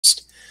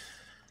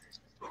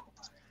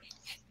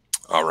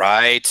All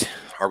right.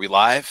 Are we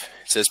live?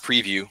 It says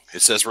preview.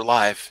 It says we're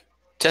live.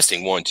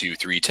 Testing 1, 2,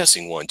 3.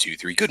 Testing 1, 2,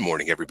 3. Good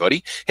morning,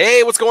 everybody.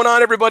 Hey, what's going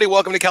on, everybody?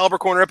 Welcome to Caliber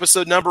Corner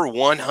episode number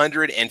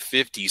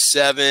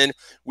 157.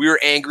 We're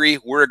angry.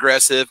 We're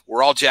aggressive.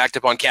 We're all jacked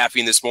up on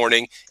caffeine this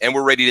morning, and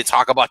we're ready to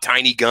talk about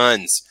tiny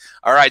guns.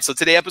 All right, so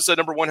today, episode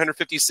number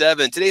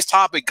 157. Today's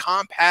topic,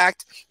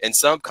 compact and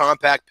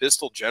subcompact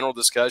pistol general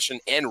discussion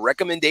and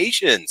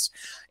recommendations.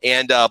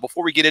 And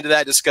before we get into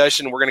that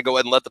discussion, we're going to go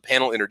ahead and let the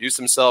panel introduce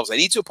themselves. I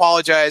need to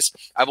apologize.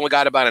 I've only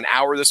got about an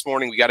hour this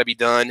morning. We got to be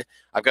done.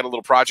 I've got a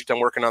little project I'm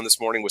working on this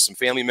morning with some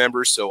family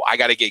members, so I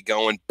got to get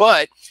going.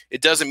 But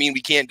it doesn't mean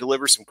we can't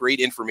deliver some great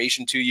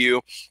information to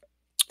you,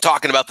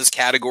 talking about this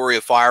category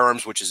of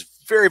firearms, which is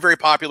very, very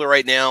popular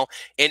right now.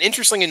 And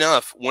interesting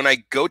enough, when I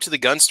go to the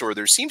gun store,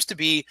 there seems to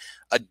be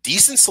a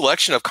decent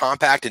selection of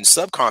compact and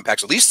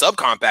subcompacts, at least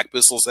subcompact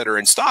pistols that are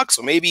in stock.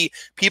 So maybe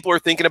people are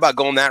thinking about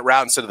going that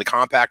route instead of the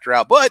compact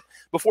route. But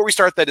before we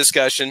start that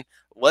discussion,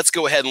 let's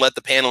go ahead and let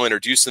the panel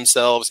introduce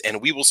themselves.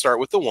 And we will start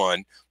with the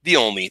one, the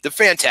only, the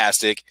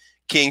fantastic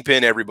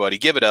Kingpin, everybody.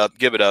 Give it up.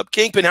 Give it up.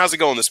 Kingpin, how's it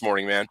going this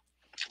morning, man?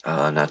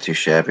 Not too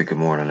shabby. Good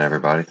morning,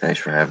 everybody.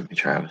 Thanks for having me,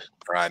 Travis.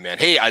 All right, man.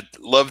 Hey, I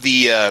love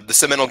the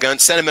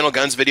sentimental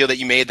guns video that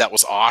you made. That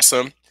was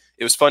awesome.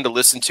 It was fun to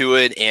listen to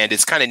it, and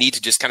it's kind of neat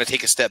to just kind of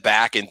take a step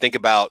back and think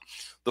about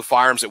the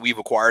firearms that we've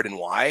acquired and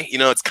why. You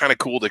know, it's kind of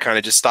cool to kind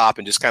of just stop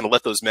and just kind of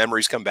let those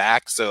memories come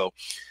back. So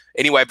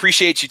anyway, I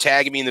appreciate you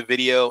tagging me in the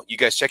video. You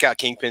guys check out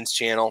Kingpin's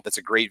channel. That's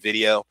a great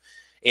video.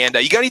 And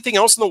you got anything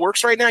else in the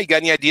works right now? You got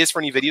any ideas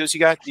for any videos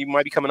you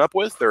might be coming up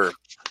with, or?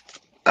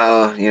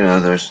 You know,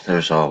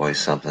 there's always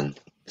something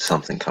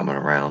coming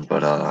around,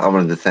 but I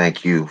wanted to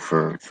thank you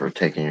for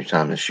taking your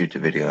time to shoot the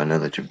video. I know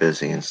that you're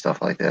busy and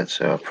stuff like that,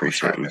 so I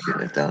appreciate you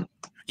getting it done.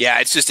 Yeah,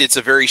 it's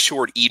a very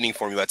short evening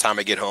for me. By the time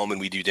I get home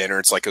and we do dinner,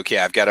 it's like, okay,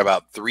 I've got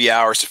about 3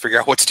 hours to figure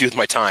out what to do with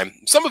my time.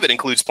 Some of it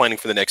includes planning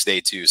for the next day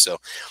too. So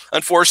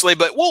unfortunately,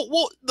 but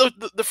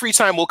the free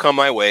time will come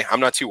my way. I'm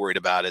not too worried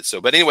about it.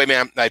 So, but anyway,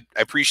 man, I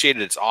appreciate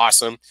it. It's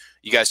awesome.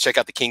 You guys check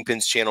out the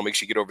Kingpin's channel. Make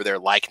sure you get over there,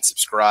 like and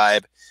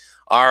subscribe.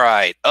 All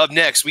right. Up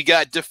next, we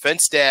got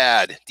Defense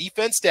Dad.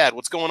 Defense Dad,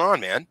 what's going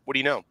on, man? What do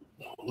you know?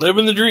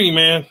 Living the dream,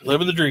 man.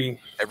 Living the dream.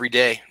 Every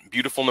day.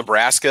 Beautiful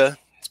Nebraska.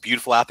 It's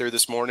beautiful out there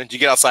this morning. Did you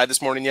get outside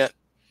this morning yet?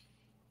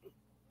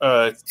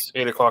 It's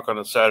 8 o'clock on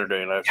a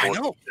Saturday, and I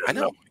know.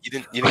 You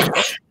didn't.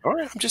 All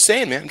right. I'm just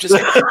saying, man. I'm just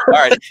saying. All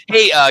right.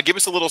 Hey, give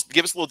us a little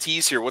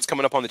tease here. What's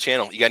coming up on the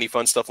channel? You got any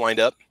fun stuff lined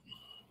up?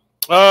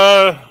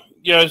 Yeah.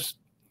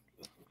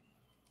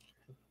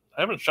 I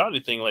haven't shot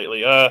anything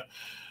lately.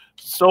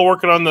 Still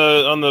working on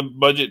the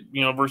budget,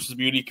 versus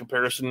beauty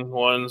comparison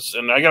ones,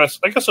 and I got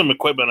some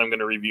equipment I'm going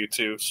to review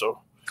too.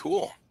 So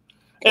cool.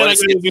 And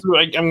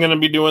I'm going to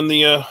be doing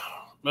the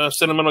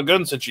sentimental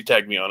gun since you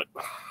tagged me on it.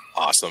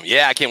 Awesome.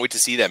 Yeah, I can't wait to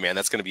see that, man.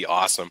 That's going to be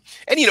awesome.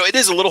 And it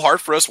is a little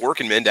hard for us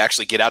working men to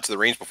actually get out to the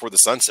range before the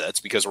sun sets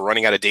because we're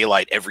running out of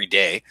daylight every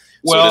day.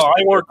 Well, so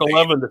I work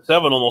 11 to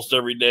 7 almost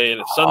every day,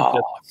 and it's sunsets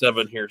at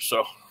 7 here.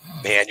 So,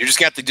 man, you just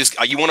got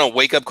to you want a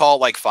wake up call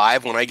like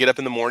 5 when I get up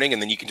in the morning,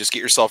 and then you can just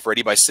get yourself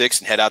ready by 6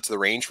 and head out to the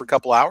range for a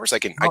couple hours. I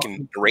can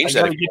arrange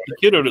that. I got to get the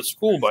kid out of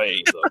school by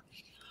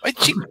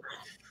 8.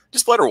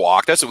 Just let her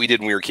walk. That's what we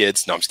did when we were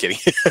kids. No, I'm just kidding.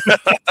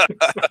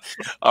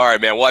 All right,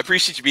 man. Well, I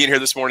appreciate you being here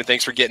this morning.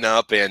 Thanks for getting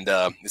up, and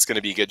it's going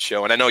to be a good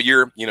show. And I know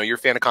you're a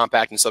fan of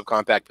compact and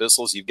subcompact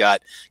pistols. You've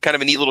got kind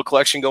of a neat little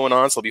collection going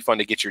on, so it'll be fun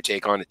to get your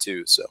take on it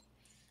too. So,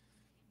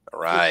 all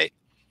right.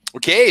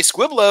 Okay,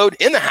 Squib Load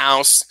in the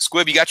house.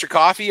 Squib, you got your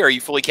coffee? Are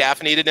you fully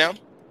caffeinated now?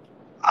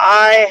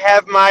 I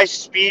have my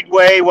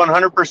Speedway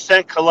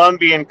 100%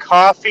 Colombian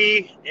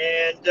coffee,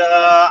 and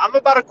I'm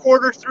about a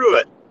quarter through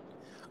it.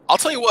 I'll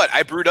tell you what,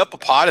 I brewed up a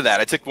pot of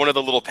that. I took one of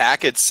the little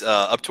packets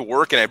up to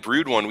work, and I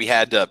brewed one. We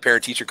had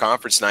parent-teacher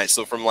conference night,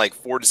 so from like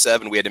 4 to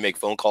 7, we had to make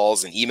phone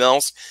calls and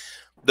emails.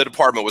 The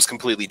department was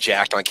completely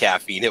jacked on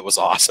caffeine. It was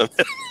awesome.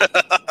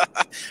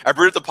 I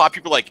brewed up the pot.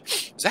 People were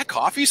like, is that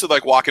coffee? So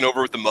like walking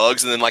over with the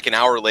mugs, and then like an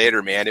hour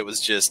later, man, it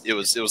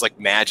was like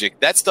magic.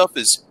 That stuff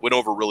went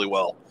over really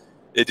well.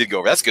 It did go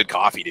over. That's good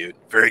coffee, dude.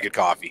 Very good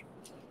coffee.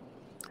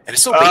 And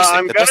it's so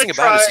basic. The best thing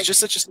about it is it's just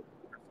such a...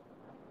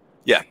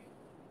 Yeah.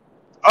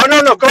 Oh,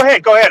 no. Go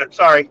ahead. I'm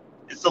sorry.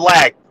 It's the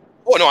lag.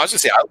 Oh, no, I was going to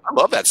say, I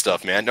love that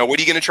stuff, man. Now, what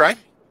are you going to try?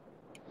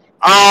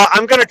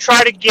 I'm going to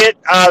try to get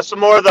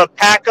some more of the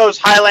Pacos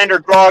Highlander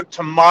grog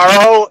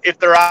tomorrow. If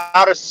they're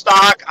out of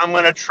stock, I'm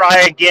going to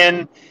try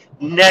again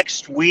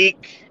next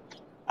week.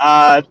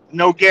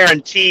 No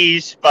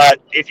guarantees,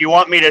 but if you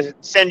want me to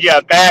send you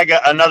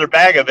another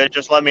bag of it,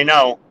 just let me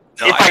know.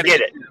 No, if I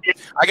get it.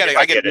 I got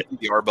to get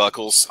the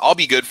Arbuckles. I'll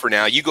be good for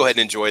now. You go ahead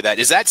and enjoy that.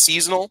 Is that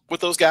seasonal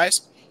with those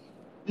guys?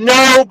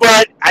 No,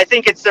 but I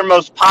think it's their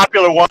most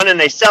popular one, and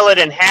they sell it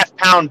in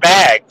half-pound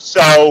bags.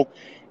 So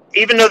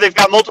even though they've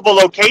got multiple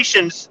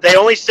locations, they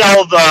only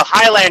sell the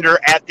Highlander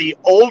at the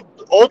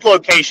old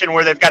location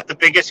where they've got the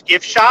biggest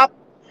gift shop.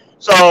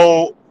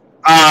 So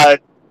that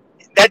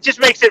just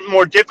makes it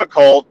more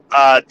difficult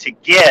to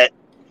get.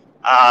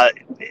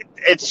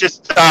 It's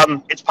just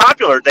it's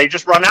popular. They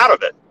just run out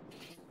of it.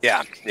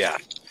 Yeah, yeah.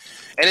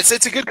 And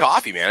it's a good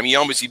coffee, man. I mean,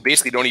 you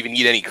basically don't even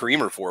need any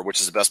creamer for it, which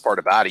is the best part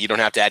about it. You don't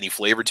have to add any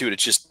flavor to it.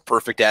 It's just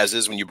perfect as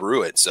is when you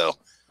brew it. So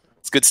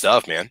it's good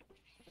stuff, man.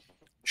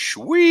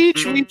 Sweet.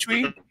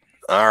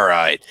 All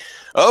right.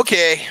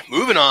 Okay,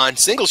 moving on.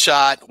 Single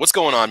shot. What's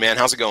going on, man?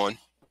 How's it going?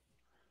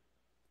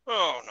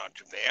 Oh, not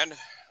too bad. Not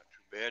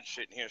too bad.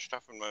 Sitting here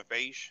stuffing my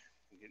face.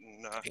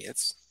 Getting,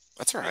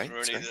 that's all right.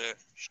 Getting ready to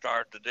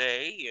start the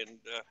day, and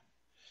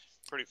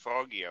pretty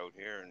foggy out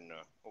here in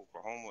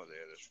Oklahoma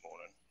there this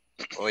morning.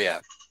 Oh, yeah.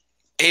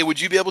 Hey,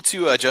 would you be able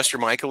to adjust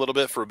your mic a little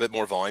bit for a bit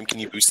more volume? Can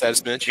you boost that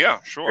a smidge? Yeah,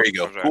 sure. There you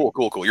go.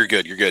 Cool. You're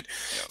good. Yeah.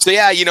 So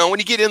yeah, when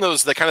you get in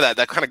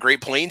that kind of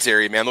Great Plains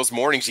area, man, those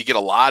mornings you get a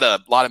lot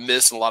of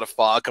mist and a lot of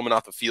fog coming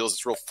off the fields.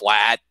 It's real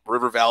flat,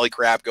 river valley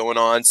crap going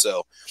on.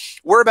 So,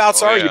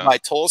 whereabouts are you? By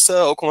Tulsa,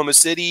 Oklahoma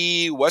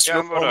City, Western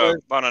Oklahoma?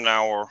 About an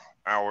hour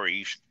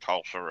east of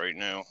Tulsa right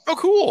now. Oh,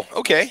 cool.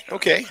 Okay,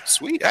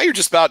 sweet. You're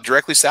just about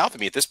directly south of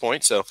me at this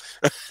point. So,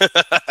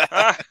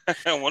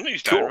 one of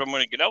these times I'm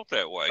going to get out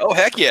that way. Oh,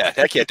 heck yeah.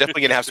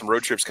 Definitely gonna have some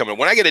road trips coming.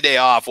 When I get a day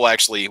off, we'll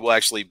actually,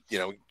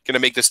 gonna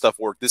make this stuff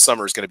work. This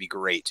summer is gonna be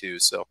great too.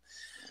 So,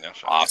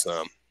 that's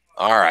awesome.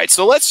 All right,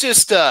 so let's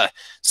just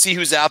see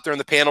who's out there on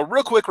the panel.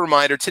 Real quick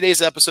reminder: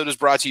 today's episode is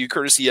brought to you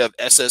courtesy of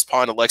SS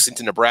Pond in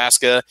Lexington,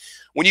 Nebraska.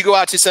 When you go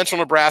out to central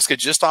Nebraska,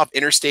 just off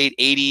Interstate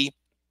 80.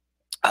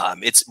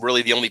 It's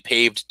really the only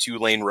paved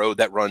 2-lane road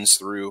that runs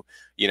through,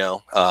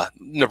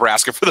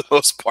 Nebraska for the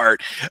most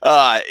part.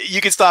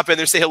 You can stop in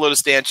there, say hello to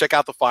Stan, check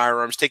out the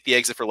firearms, take the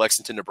exit for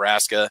Lexington,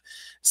 Nebraska.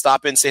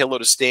 Stop in, say hello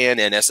to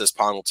Stan, and SS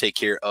Pond will take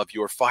care of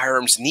your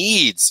firearms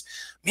needs.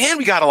 Man,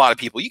 we got a lot of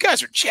people. You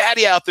guys are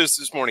chatty out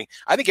this morning.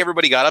 I think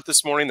everybody got up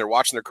this morning. They're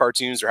watching their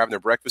cartoons. They're having their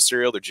breakfast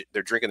cereal.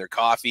 They're drinking their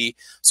coffee.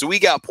 So we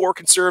got poor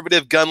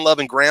conservative,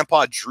 gun-loving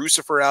grandpa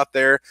Drucifer out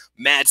there.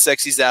 Mad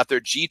Sexy's out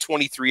there.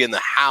 G23 in the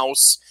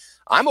house.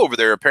 I'm over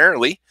there,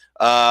 apparently.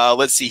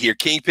 Let's see here.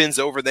 Kingpin's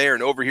over there,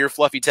 and over here,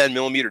 Fluffy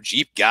 10mm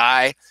Jeep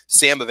Guy,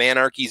 Sam of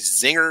Anarchy's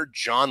Zinger,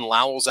 John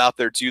Lowell's out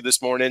there, too,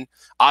 this morning.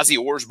 Ozzy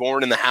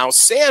Orsborn in the house,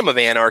 Sam of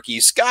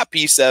Anarchy, Scott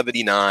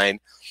P79.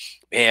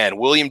 Man,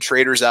 William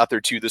Trader's out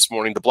there, too, this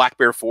morning. The Black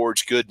Bear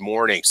Forge, good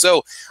morning.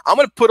 So I'm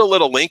going to put a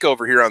little link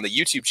over here on the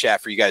YouTube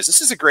chat for you guys. This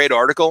is a great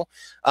article.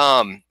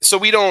 So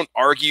we don't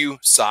argue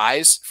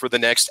size for the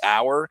next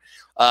hour.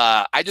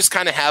 I just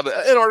kind of have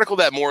an article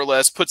that more or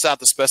less puts out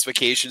the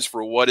specifications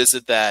for what is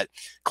it that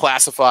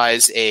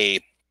classifies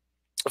a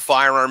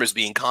firearm as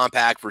being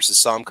compact versus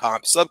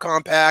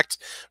subcompact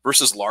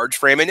versus large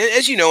frame. And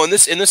as you know, in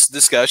this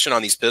discussion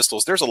on these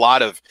pistols, there's a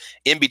lot of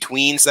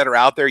in-betweens that are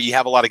out there. You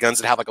have a lot of guns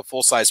that have like a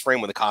full-size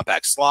frame with a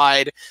compact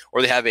slide,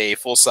 or they have a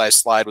full-size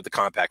slide with a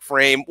compact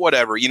frame,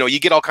 whatever. You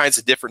get all kinds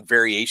of different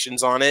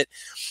variations on it.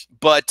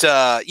 But,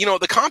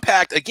 the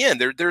compact, again,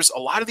 there's a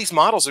lot of these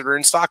models that are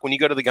in stock when you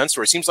go to the gun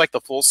store. It seems like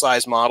the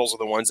full-size models are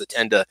the ones that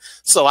tend to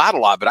sell out a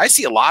lot, but I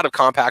see a lot of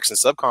compacts and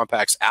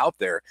subcompacts out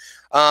there.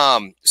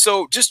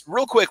 So just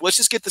real quick, let's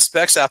just get the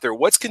specs out there.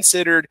 What's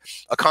considered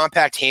a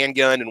compact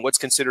handgun and what's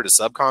considered a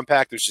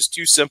subcompact? There's just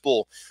two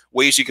simple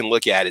ways you can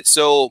look at it.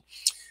 So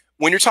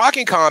when you're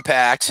talking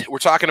compact, we're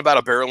talking about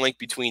a barrel length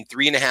between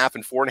 3.5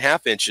 and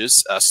 4.5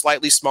 inches,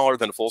 slightly smaller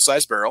than a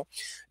full-size barrel.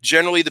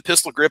 Generally, the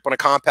pistol grip on a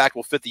compact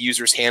will fit the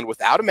user's hand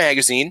without a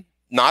magazine.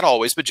 Not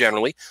always, but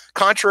generally.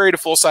 Contrary to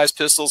full-size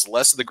pistols,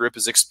 less of the grip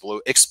is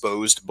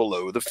exposed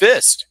below the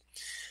fist.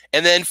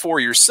 And then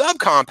for your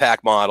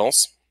subcompact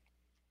models,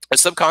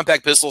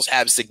 subcompact pistols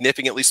have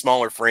significantly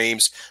smaller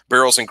frames,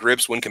 barrels, and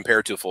grips when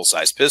compared to a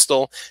full-size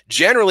pistol.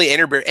 Generally,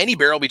 any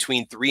barrel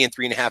between 3 and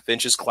 3.5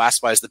 inches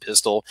classifies the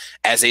pistol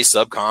as a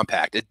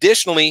subcompact.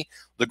 Additionally,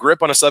 the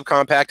grip on a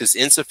subcompact is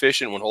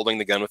insufficient when holding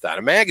the gun without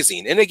a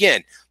magazine. And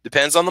again,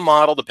 depends on the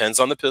model, depends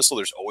on the pistol.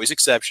 There's always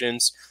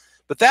exceptions.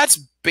 But that's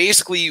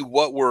basically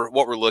what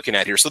we're looking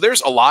at here. So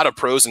there's a lot of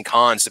pros and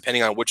cons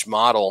depending on which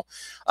model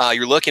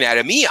you're looking at.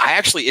 And me,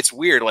 it's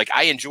weird. Like,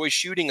 I enjoy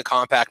shooting a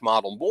compact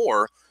model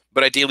more,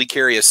 but I daily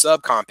carry a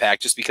subcompact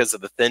just because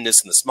of the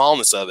thinness and the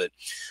smallness of it.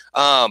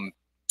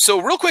 So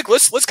real quick,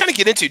 let's kind of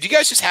get into it. Do you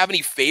guys just have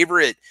any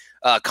favorite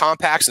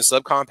compacts and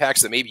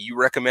subcompacts that maybe you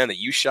recommend that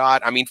you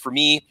shot? I mean, for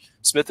me,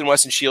 Smith &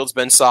 Wesson Shield's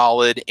been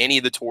solid. Any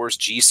of the Taurus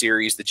G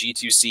series, the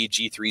G2C,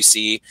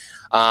 G3C.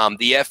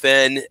 The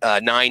FN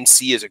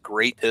 9C is a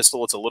great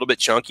pistol. It's a little bit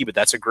chunky, but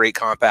that's a great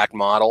compact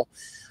model.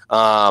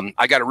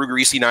 I got a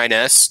Ruger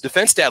EC9S.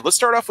 Defense Dad, let's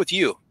start off with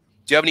you.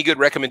 Do you have any good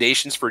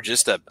recommendations for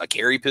just a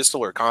carry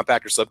pistol or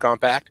compact or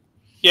subcompact?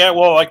 Yeah,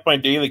 well, like my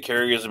daily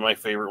carry is my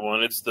favorite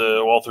one. It's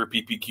the Walther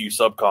PPQ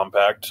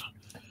subcompact.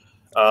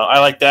 I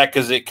like that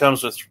because it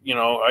comes with,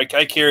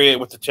 I carry it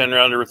with the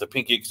 10-rounder with the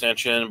pinky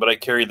extension, but I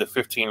carry the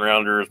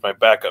 15-rounder as my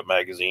backup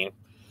magazine.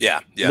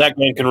 Yeah. And that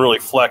gun can really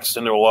flex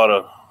into a lot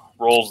of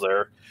roles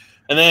there.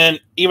 And then,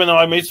 even though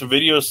I made some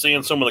videos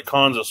saying some of the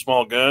cons of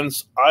small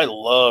guns, I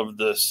love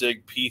the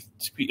SIG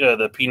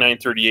the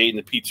P938 and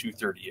the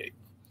P238.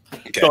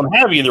 Okay. Don't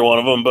have either one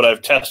of them, but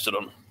I've tested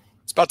them.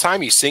 It's about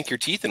time you sink your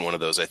teeth in one of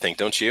those, I think,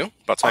 don't you?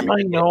 About time.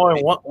 I know I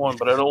want one,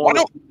 but I don't want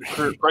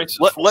to prices.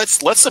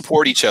 Let's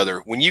support each other.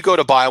 When you go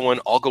to buy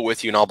one, I'll go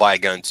with you and I'll buy a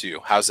gun too.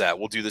 How's that?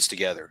 We'll do this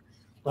together.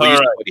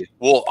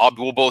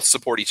 We'll both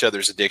support each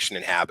other's addiction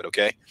and habit.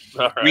 Okay.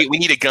 All right. We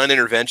need a gun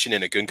intervention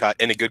in a good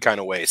kind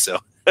of way. So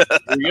there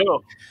you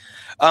go.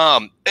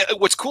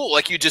 What's cool,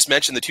 like you just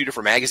mentioned, the two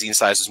different magazine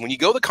sizes. When you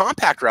go the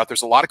compact route,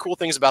 there's a lot of cool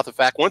things about the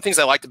fact. One of the things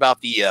I liked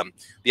about the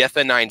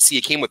FN9C,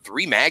 it came with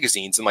 3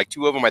 magazines, and like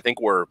 2 of them I think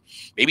were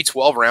maybe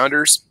 12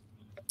 rounders,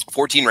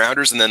 14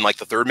 rounders, and then like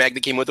the third mag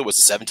that came with it was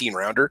a 17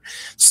 rounder.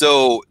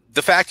 So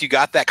the fact you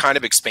got that kind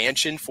of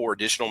expansion for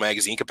additional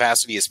magazine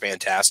capacity is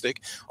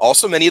fantastic.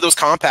 Also, many of those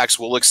compacts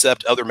will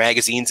accept other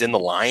magazines in the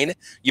line.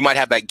 You might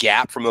have that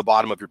gap from the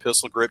bottom of your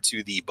pistol grip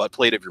to the butt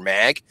plate of your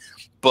mag.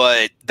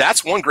 But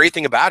that's one great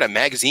thing about it,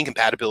 magazine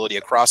compatibility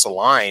across a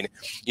line.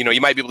 You know,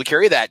 you might be able to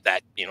carry that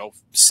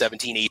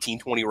 17, 18,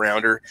 20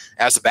 rounder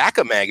as a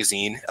backup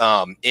magazine,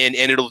 and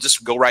it'll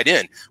just go right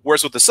in.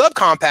 Whereas with the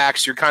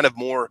subcompacts, you're kind of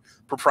more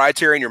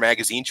proprietary in your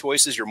magazine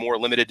choices. You're more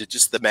limited to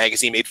just the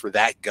magazine made for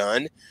that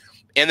gun.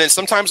 And then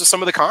sometimes with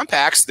some of the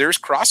compacts, there's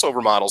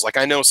crossover models. Like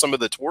I know some of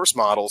the Taurus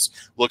models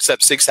will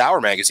accept 6-hour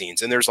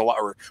magazines, and there's a lot,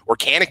 or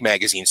Canic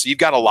magazines. So you've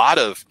got a lot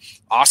of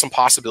awesome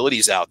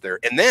possibilities out there.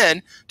 And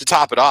then to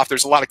top it off,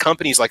 there's a lot of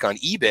companies like on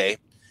eBay,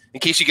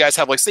 in case you guys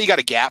have, like, say you got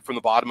a gap from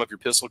the bottom of your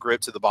pistol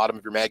grip to the bottom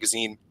of your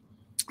magazine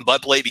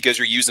butt plate because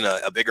you're using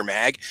a bigger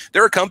mag.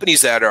 There are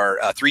companies that are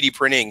 3D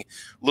printing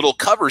little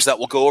covers that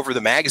will go over the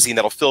magazine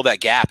that'll fill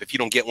that gap if you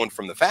don't get one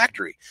from the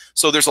factory.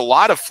 So there's a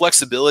lot of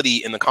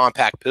flexibility in the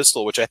compact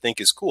pistol, which I think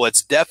is cool.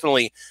 It's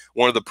definitely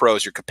one of the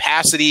pros. Your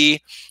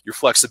capacity, your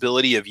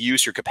flexibility of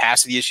use, your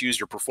capacity issues,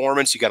 your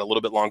performance. You got a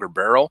little bit longer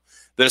barrel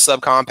than a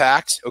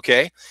subcompact.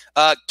 Okay.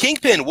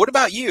 Kingpin, what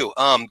about you?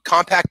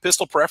 Compact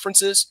pistol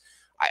preferences?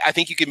 I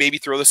think you could maybe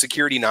throw the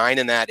Security 9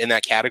 in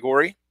that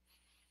category.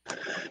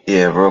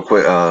 Yeah, real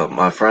quick.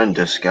 My friend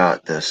just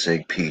got the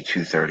Sig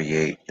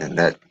P238, and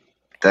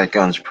that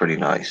gun's pretty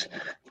nice.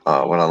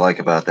 What I like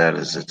about that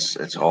is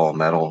it's all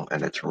metal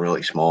and it's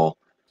really small.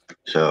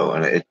 So,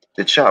 and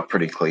it shot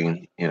pretty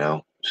clean, you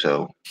know.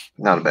 So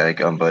not a bad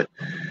gun, but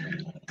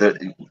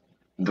the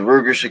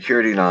Ruger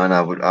Security 9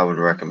 I would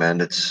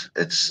recommend.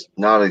 It's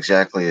not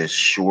exactly as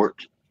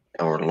short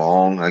or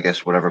long, I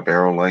guess, whatever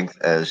barrel length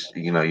as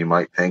you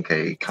might think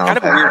a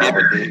compact kind of a weird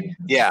would be.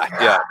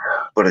 Yeah.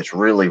 But it's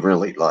really,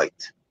 really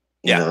light.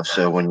 You Yeah. know,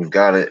 so when you've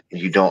got it,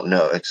 you don't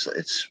know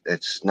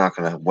it's not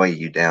going to weigh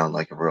you down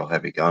like a real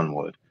heavy gun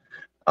would.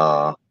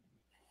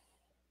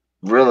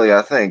 Really,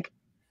 I think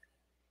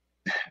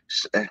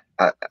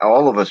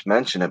all of us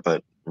mention it,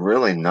 but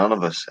really none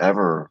of us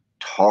ever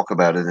talk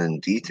about it in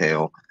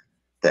detail.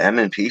 The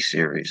M&P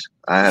series.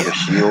 I have a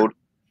Shield,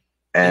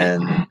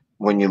 and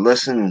when you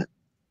listen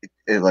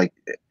to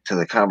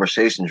the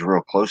conversations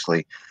real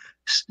closely,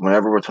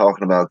 whenever we're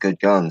talking about good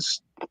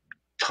guns,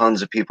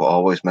 tons of people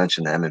always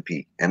mention the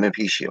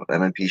M&P Shield,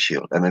 M&P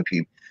Shield,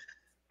 M&P,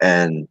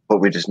 but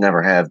we just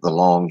never have the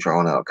long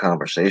drawn out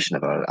conversation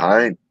about it.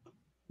 I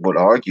would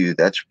argue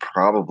that's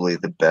probably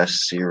the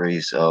best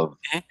series of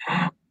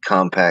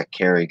compact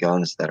carry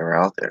guns that are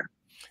out there.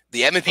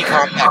 The M&P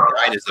Compact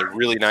 9 is a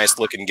really nice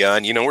looking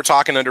gun. You know, we're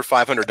talking under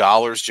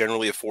 $500,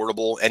 generally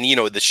affordable. And,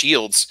 the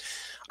Shields,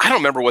 I don't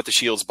remember what the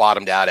Shields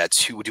bottomed out at.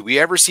 Do we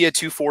ever see a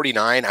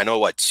 249? I know,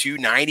 what,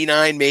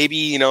 299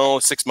 maybe,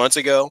 6 months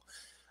ago.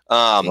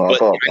 I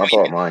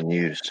bought mine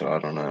used, so I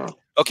don't know.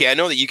 Okay, I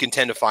know that you can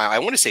tend to find, I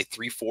want to say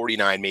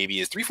 349 maybe.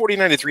 Is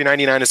 349 to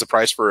 399 is the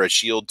price for a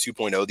Shield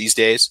 2.0 these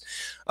days.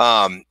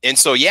 And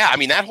so, yeah, I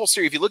mean, that whole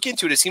series, if you look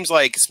into it, it seems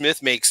like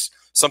Smith makes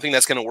something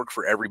that's going to work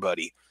for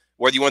everybody.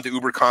 Whether you want the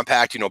uber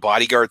compact,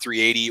 Bodyguard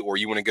 380, or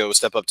you want to go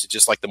step up to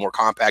just like the more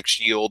compact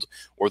Shield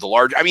or the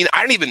large. I mean,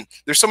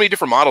 there's so many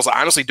different models.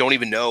 I honestly don't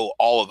even know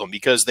all of them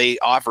because they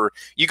offer,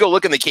 you go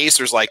look in the case,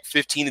 there's like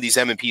 15 of these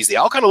M&Ps. They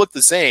all kind of look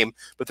the same,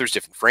 but there's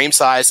different frame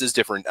sizes,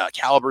 different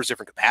calibers,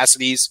 different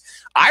capacities.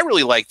 I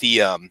really like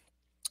the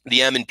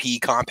M&P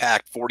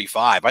Compact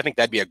 45. I think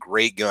that'd be a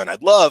great gun.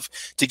 I'd love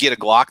to get a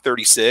Glock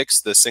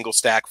 36, the single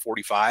stack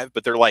 45,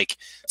 but they're like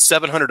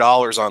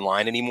 $700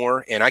 online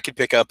anymore, and I could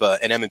pick up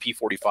an M&P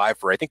 45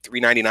 for I think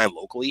 $399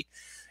 locally.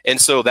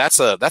 And so that's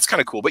kind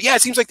of cool. But yeah,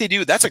 it seems like they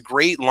do. That's a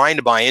great line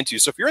to buy into.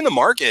 So if you're in the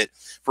market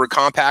for a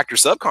compact or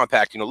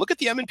subcompact, look at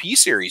the M&P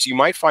series. You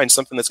might find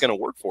something that's going to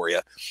work for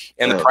you,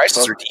 and the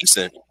prices are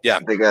decent. Yeah,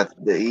 they got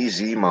the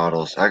EZ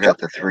models. I got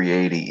the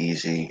 380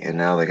 EZ, and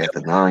now they got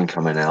the 9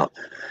 coming out.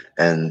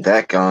 And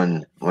that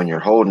gun, when you're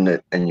holding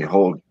it and you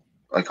hold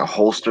like a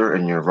holster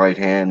in your right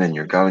hand and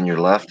your gun in your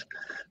left,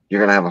 you're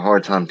gonna have a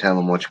hard time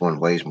telling which one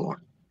weighs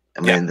more.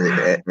 I mean,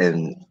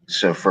 and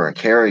so for a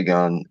carry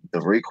gun,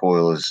 the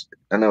recoil is,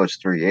 I know it's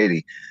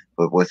 380,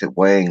 but with it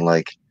weighing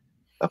like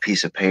a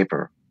piece of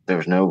paper,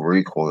 there's no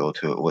recoil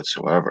to it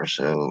whatsoever.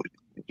 So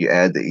you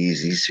add the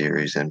EZ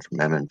series in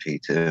from M&P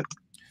too.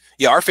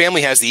 Yeah, our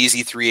family has the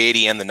EZ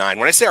 380 and the 9.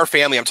 When I say our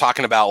family, I'm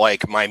talking about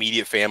like my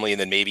immediate family, and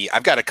then maybe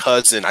I've got a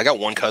cousin. I got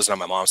one cousin on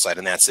my mom's side,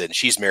 and that's it. And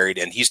she's married,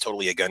 and he's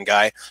totally a gun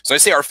guy. So when I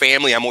say our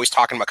family, I'm always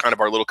talking about kind of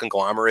our little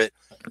conglomerate,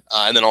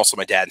 and then also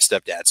my dad and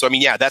stepdad. So I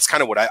mean, yeah, that's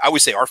kind of what I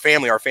always say. Our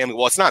family.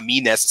 Well, it's not me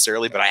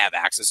necessarily, but I have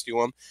access to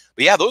them.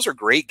 But yeah, those are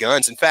great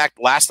guns. In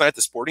fact, last night at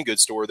the sporting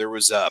goods store, there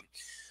was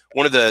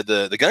one of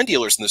the gun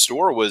dealers in the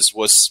store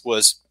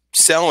was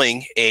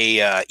selling a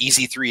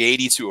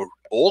EZ380 to an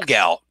old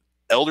gal,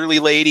 elderly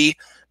lady,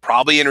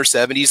 probably in her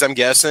 70s, I'm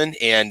guessing.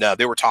 And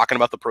they were talking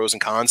about the pros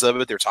and cons of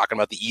it. They were talking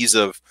about the ease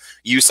of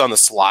use on the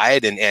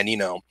slide, and you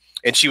know,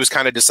 and she was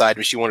kind of deciding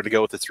if she wanted to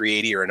go with a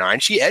 380 or a 9.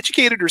 She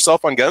educated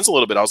herself on guns a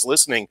little bit. I was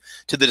listening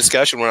to the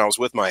discussion when I was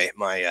with my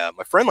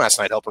friend last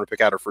night, helping her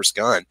pick out her first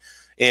gun.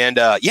 And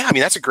yeah, I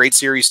mean, that's a great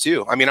series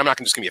too. I mean, I'm not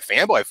just gonna be a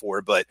fanboy for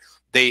it, but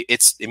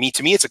to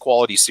me, it's a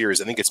quality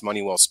series. I think it's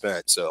money well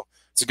spent. So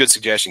it's a good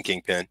suggestion,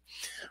 Kingpin.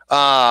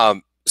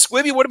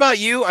 Squibby, what about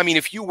you? I mean,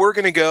 if you were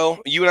going to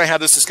go, you and I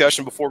had this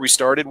discussion before we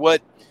started,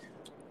 what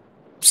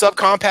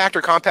subcompact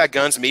or compact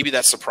guns maybe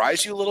that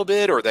surprised you a little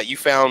bit, or that you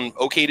found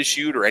okay to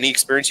shoot, or any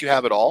experience you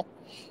have at all?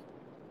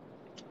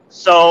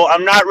 So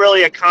I'm not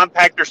really a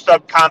compact or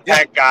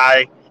subcompact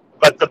guy,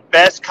 but the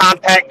best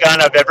compact gun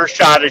I've ever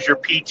shot is your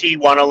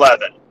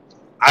PT-111.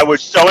 I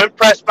was so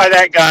impressed by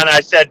that gun.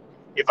 I said,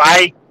 if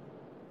I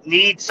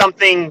need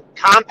something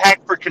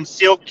compact for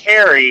concealed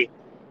carry,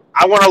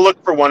 I want to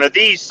look for one of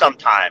these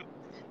sometime.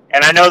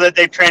 And I know that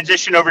they've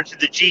transitioned over to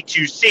the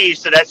G2C,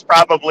 so that's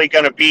probably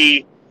going to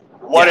be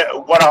what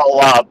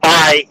I'll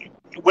buy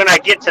when I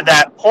get to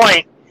that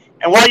point.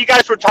 And while you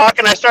guys were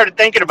talking, I started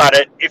thinking about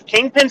it. If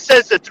Kingpin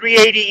says the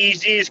 380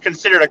 EZ is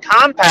considered a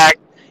compact,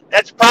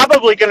 that's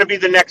probably going to be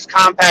the next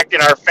compact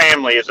in our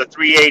family, is a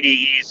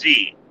 380 EZ.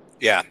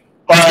 Yeah.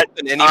 But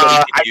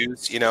anybody can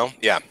use, you know,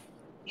 yeah.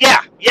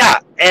 Yeah,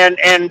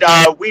 and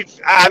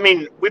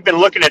we've been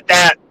looking at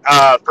that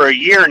for a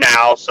year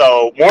now,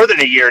 so more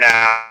than a year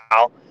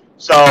now.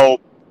 So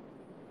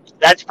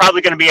that's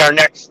probably going to be our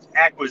next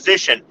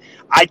acquisition.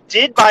 I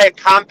did buy a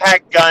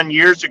compact gun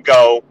years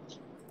ago,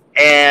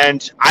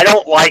 and I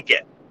don't like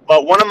it,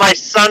 but one of my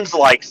sons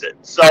likes it,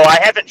 so I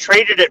haven't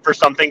traded it for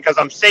something because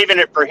I'm saving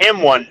it for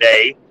him one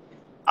day.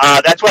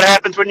 That's what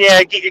happens when you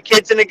get your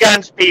kids into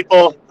guns,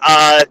 people.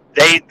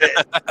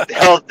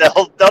 They'll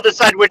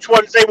decide which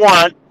ones they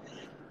want.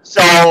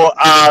 So,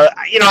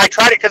 you know, I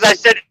tried it because I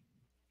said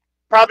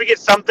probably get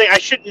something. I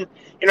shouldn't,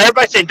 you know,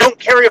 everybody's saying don't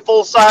carry a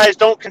full size,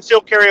 don't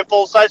conceal carry a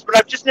full size, but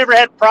I've just never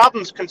had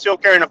problems conceal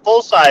carrying a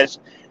full size.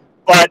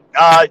 But,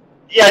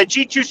 yeah,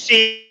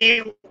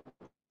 G2C,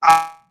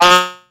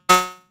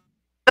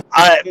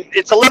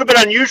 it's a little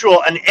bit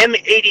unusual, an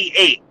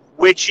M88,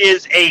 which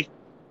is a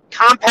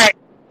compact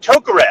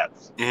Tokarev.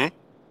 Mm-hmm.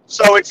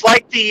 So it's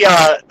like the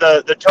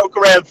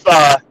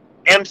Tokarev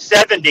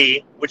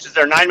M70, which is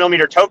their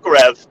 9mm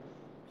Tokarev.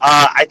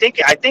 I think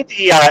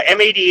the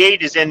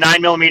M88 is in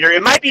 9mm.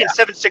 It might be in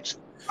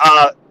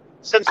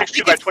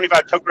 7.62 by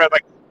 25 Tokarev.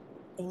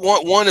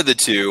 One of the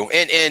two,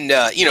 and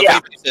you know, if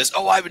anybody says,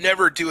 "Oh, I would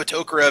never do a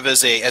Tokarev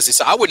as a,"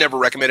 I would never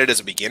recommend it as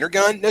a beginner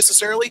gun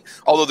necessarily.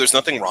 Although there's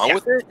nothing wrong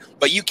with it,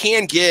 but you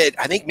can get,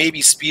 I think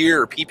maybe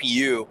Spear or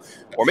PPU,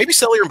 or maybe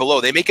Cellular and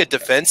below. They make a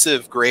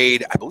defensive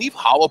grade, I believe,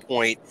 hollow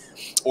point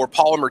or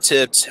polymer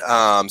tipped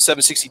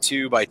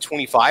 7.62 by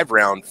 25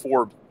 round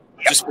for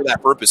just for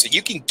that purpose. So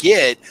you can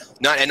get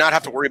not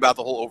have to worry about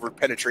the whole over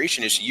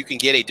penetration issue. You can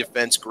get a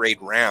defense grade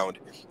round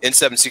in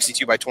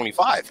 7.62 by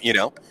 25. You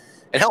know.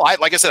 And hell,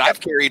 like I said, I've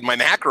carried my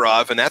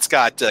Makarov, and that's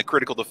got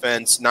critical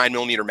defense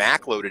 9mm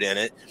Mac loaded in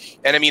it.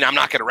 And I mean, I'm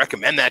not going to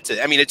recommend that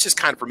to. I mean, it's just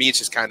kind of, for me, it's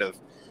just kind of,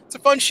 it's a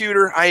fun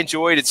shooter. I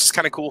enjoy it. It's just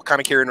kind of cool, kind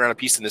of carrying around a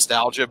piece of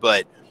nostalgia.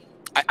 But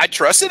I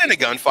trust it in a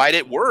gunfight.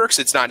 It works.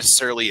 It's not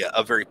necessarily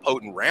a very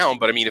potent round,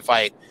 but I mean, if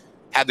I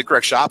had the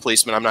correct shot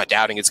placement, I'm not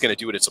doubting it's going to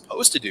do what it's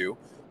supposed to do.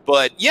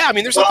 But yeah, I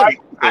mean, there's nothing.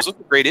 Those are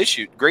great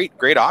issue,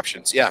 great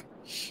options. Yeah,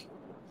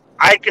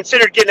 I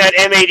considered getting that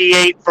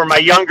M88 for my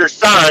younger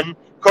son.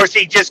 Of course,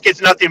 he just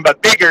gets nothing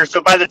but bigger. So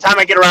by the time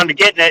I get around to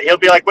getting it, he'll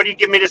be like, "What do you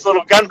give me this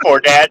little gun for,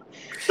 Dad?"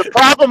 The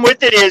problem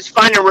with it is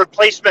finding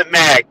replacement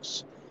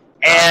mags.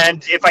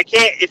 And if I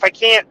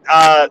can't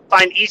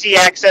find easy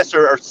access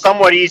or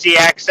somewhat easy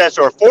access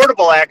or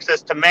affordable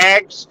access to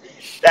mags,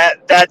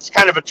 that's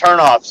kind of a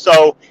turnoff.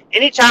 So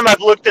anytime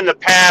I've looked in the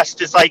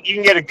past, it's like you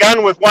can get a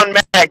gun with one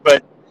mag,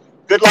 but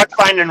good luck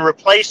finding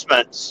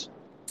replacements.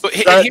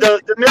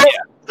 The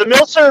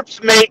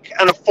milsurps make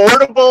an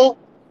affordable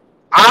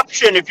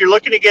option if you're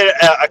looking to get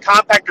a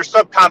compact or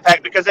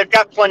subcompact because they've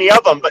got plenty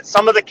of them, but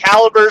some of the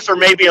calibers are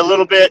maybe a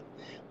little bit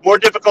more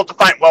difficult to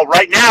find. Well,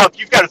 right now, if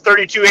you've got a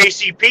 32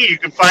 ACP, you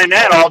can find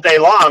that all day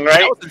long,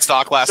 right? That was in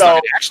stock last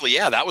night. Actually,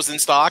 yeah, that was in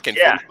stock, and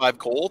 45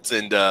 Colts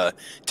and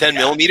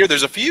 10mm.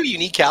 There's a few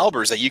unique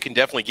calibers that you can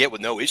definitely get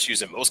with no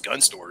issues in most gun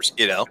stores,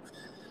 you know.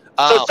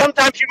 So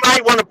sometimes you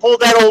might want to pull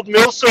that old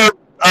milsurp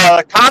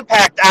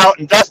compact out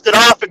and dust it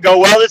off and go,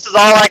 well, this is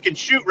all I can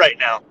shoot right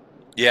now.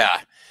 Yeah.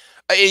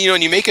 You know,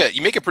 and you make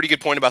a pretty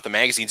good point about the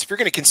magazines. If you're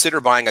going to consider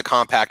buying a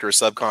compact or a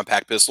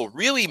subcompact pistol,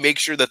 really make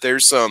sure that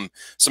there's some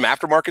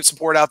aftermarket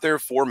support out there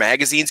for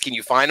magazines. Can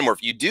you find them? Or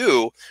if you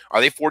do,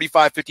 are they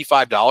 $45,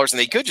 $55? And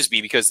they could just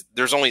be because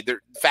their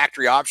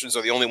factory options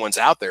are the only ones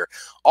out there.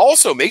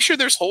 Also, make sure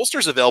there's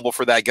holsters available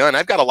for that gun.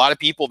 I've got a lot of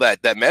people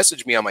that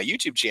message me on my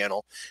YouTube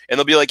channel, and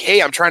they'll be like,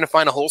 "Hey, I'm trying to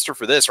find a holster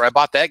for this, or I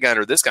bought that gun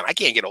or this gun. I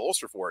can't get a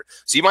holster for it."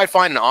 So you might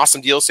find an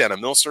awesome deal, say on a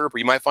milsurp, or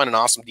you might find an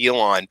awesome deal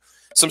on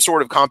some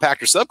sort of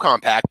compact or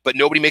subcompact, but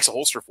nobody makes a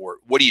holster for it.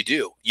 What do you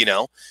do? You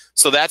know,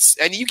 so that's,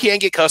 and you can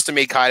get custom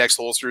made Kydex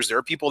holsters. There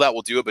are people that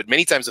will do it, but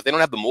many times if they don't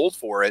have the mold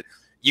for it,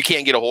 you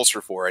can't get a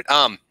holster for it.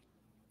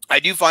 I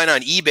do find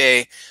on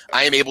eBay,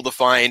 I am able to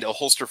find a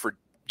holster for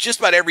just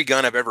about every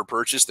gun I've ever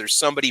purchased. There's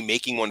somebody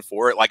making one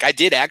for it. Like I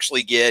did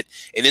actually get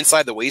an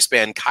inside the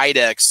waistband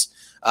Kydex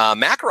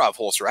Makarov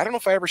holster. I don't know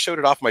if I ever showed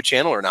it off my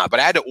channel or not, but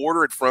I had to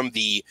order it from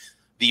the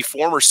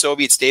former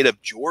Soviet state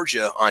of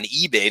Georgia on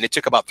eBay, and it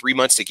took about 3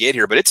 months to get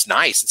here, but it's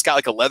nice. It's got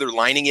like a leather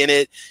lining in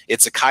it.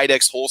 It's a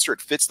Kydex holster.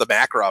 It fits the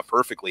Makarov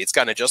perfectly. It's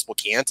got an adjustable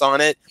cant on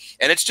it,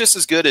 and it's just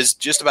as good as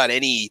just about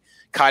any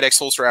Kydex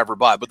holster I ever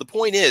bought. But the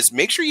point is,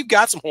 make sure you've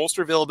got some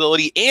holster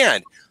availability,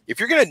 and if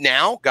you're going to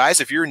now, guys,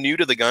 if you're new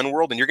to the gun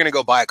world and you're going to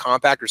go buy a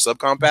compact or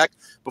subcompact,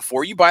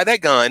 before you buy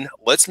that gun,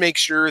 let's make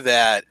sure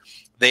that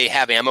they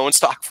have ammo in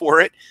stock for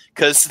it,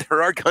 because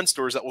there are gun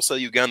stores that will sell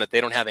you a gun that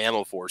they don't have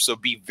ammo for. So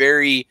be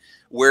very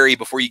wary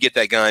before you get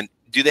that gun.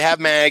 Do they have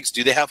mags?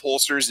 Do they have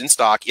holsters in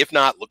stock? If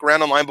not, look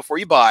around online before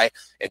you buy,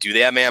 and do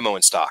they have ammo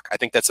in stock? I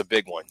think that's a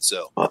big one.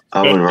 So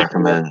I would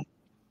recommend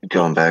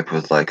going back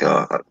with like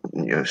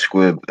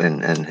Squib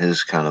and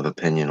his kind of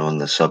opinion on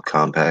the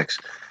subcompacts.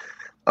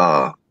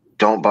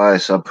 Don't buy a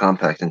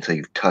subcompact until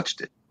you've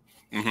touched it.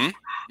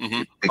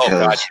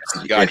 Because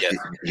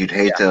you'd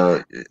hate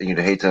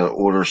to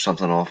order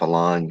something off a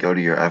line, go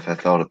to your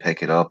FFL to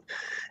pick it up,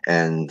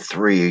 and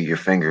 3 your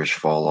fingers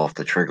fall off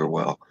the trigger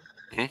well.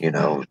 You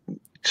know,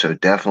 so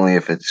definitely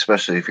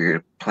especially if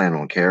you're planning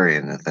on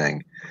carrying the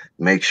thing,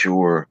 make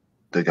sure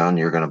the gun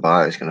you're going to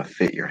buy is going to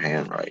fit your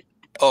hand right.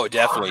 Oh,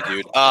 definitely,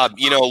 dude.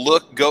 You know,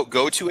 look,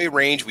 go to a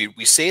range.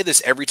 We say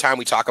this every time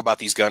we talk about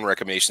these gun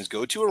recommendations.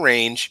 Go to a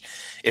range.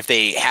 If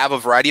they have a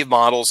variety of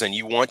models and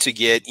you want to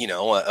get, you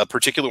know, a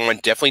particular one,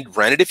 definitely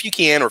rent it if you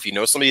can, or if you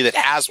know somebody that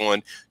has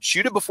one,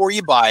 shoot it before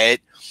you buy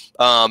it.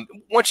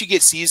 Once you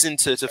get seasoned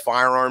to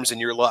firearms and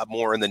you're a lot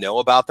more in the know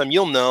about them,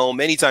 you'll know.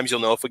 Many times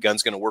you'll know if a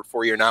gun's going to work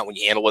for you or not when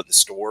you handle it in the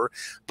store.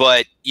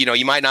 But, you know,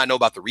 you might not know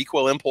about the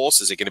recoil impulse.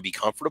 Is it going to be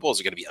comfortable?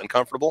 Is it going to be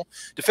uncomfortable?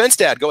 Defense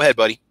Dad, go ahead,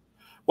 buddy.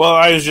 Well,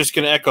 I was just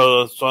going to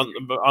echo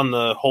on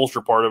the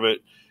holster part of it.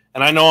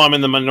 And I know I'm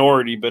in the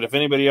minority, but if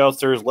anybody else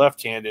there is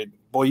left-handed,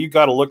 boy, you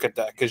got to look at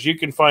that, because you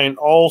can find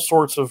all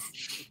sorts of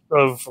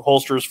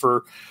holsters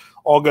for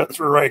all guns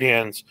for right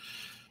hands.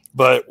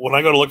 But when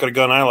I go to look at a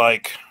gun I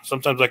like,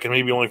 sometimes I can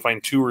maybe only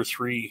find 2 or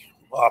 3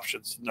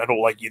 options, and I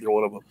don't like either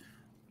one of them.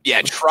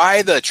 Yeah,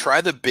 try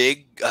the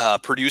big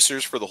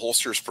producers for the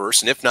holsters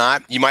first, and if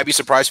not, you might be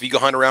surprised if you go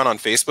hunt around on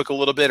Facebook a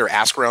little bit or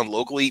ask around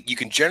locally. You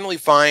can generally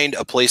find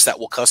a place that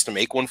will custom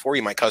make one for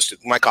you. Might cost you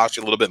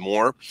a little bit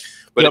more,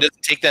 but It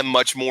doesn't take them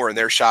much more in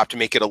their shop to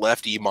make it a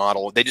lefty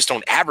model. They just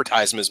don't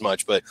advertise them as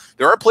much, but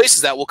there are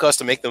places that will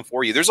custom make them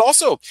for you. There's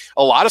also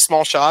a lot of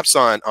small shops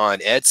on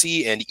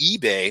Etsy and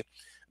eBay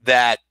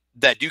that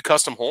do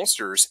custom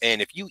holsters,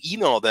 and if you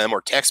email them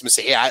or text them and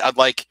say, hey, I'd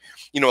like,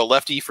 you know, a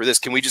lefty for this,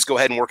 can we just go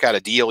ahead and work out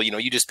a deal? You know,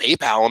 you just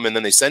PayPal them and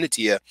then they send it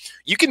to you.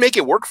 You can make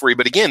it work for you.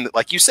 But again,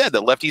 like you said,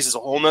 the lefties is a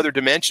whole nother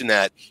dimension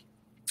that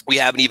we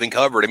haven't even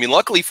covered. I mean,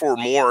 luckily for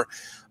more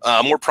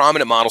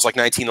prominent models like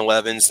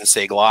 1911s and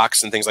say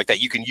Glocks and things like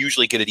that, you can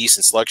usually get a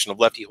decent selection of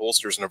lefty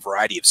holsters in a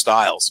variety of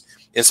styles,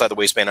 inside the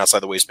waistband, outside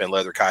the waistband,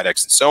 leather,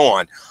 Kydex, and so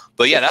on.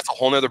 But yeah, that's a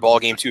whole nother ball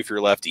game too if you're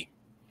a lefty.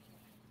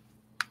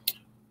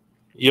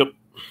 Yep.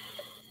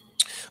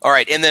 All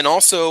right, and then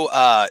also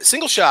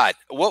single shot.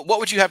 What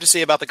would you have to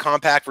say about the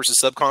compact versus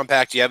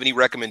subcompact? Do you have any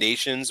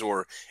recommendations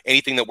or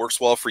anything that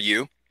works well for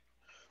you?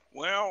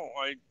 Well,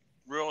 I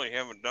really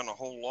haven't done a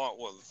whole lot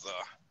with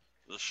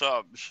the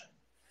subs,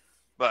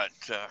 but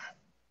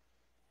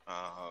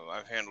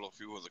I've handled a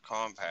few of the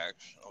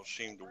compacts. Those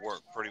seem to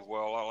work pretty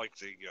well. I like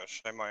the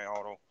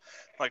semi-auto,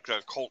 like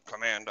the Colt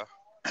Commander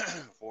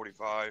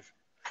 45.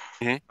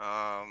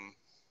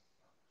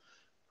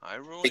 I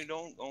really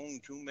don't own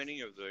too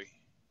many of the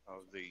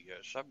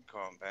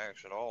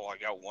subcompacts at all. I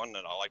got one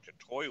that I like to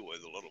toy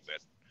with a little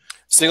bit.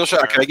 Single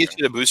shot, can I get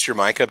you to boost your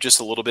mic up just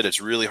a little bit?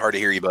 It's really hard to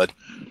hear you, bud.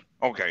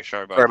 Okay,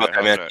 sorry about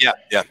that, man. Yeah.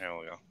 There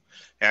we go.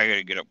 Yeah, I got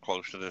to get up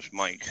close to this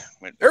mic.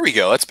 There we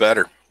go. That's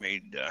better.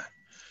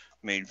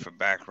 Made for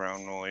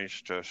background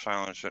noise to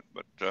silence it,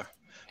 but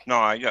no,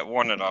 I got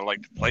one that I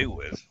like to play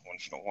with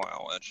once in a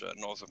while. That's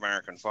North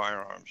American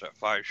Firearms, that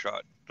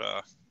 5-shot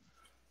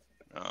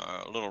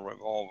little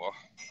revolver.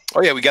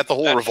 Oh yeah, we got the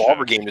whole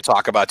revolver game to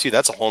talk about too.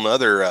 That's a whole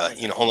nother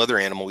whole other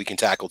animal we can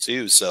tackle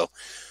too. So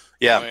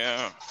yeah. Oh,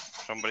 yeah.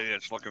 Somebody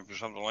that's looking for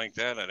something like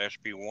that at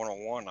SP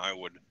 101, I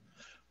would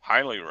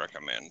highly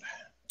recommend.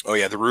 Oh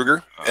yeah, the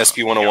Ruger SP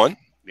 101.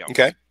 Yep.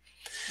 Okay.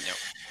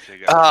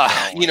 Yep.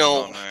 You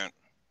know,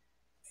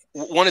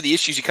 one of the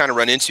issues you kind of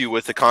run into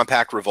with the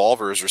compact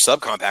revolvers or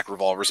subcompact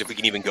revolvers, if we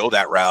can even go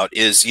that route,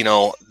 is, you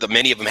know,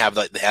 many of them have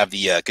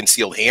the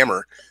concealed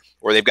hammer,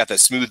 or they've got that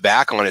smooth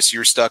back on it, so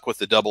you're stuck with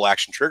the double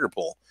action trigger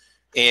pull.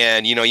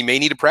 And, you know, you may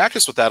need to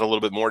practice with that a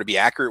little bit more to be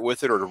accurate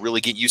with it or to really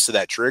get used to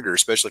that trigger,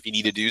 especially if you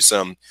need to do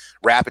some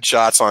rapid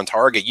shots on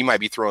target. You might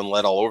be throwing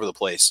lead all over the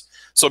place.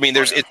 So, I mean,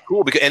 it's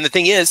cool. Because, and the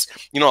thing is,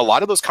 you know, a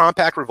lot of those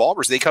compact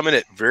revolvers, they come in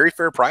at very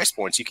fair price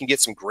points. You can get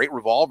some great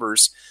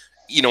revolvers,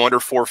 you know, under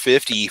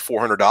 $450,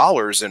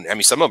 $400. And I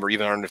mean, some of them are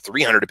even under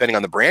 $300, depending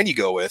on the brand you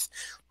go with.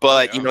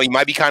 But, you know, you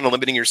might be kind of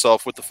limiting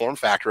yourself with the form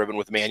factor of it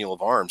with manual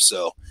of arms.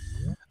 So,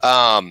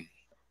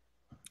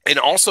 and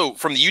also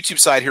from the YouTube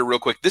side here real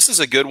quick, this is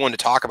a good one to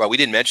talk about. We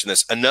didn't mention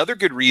this. Another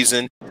good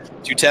reason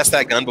to test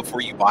that gun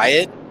before you buy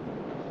it,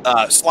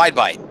 slide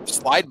bite.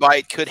 Slide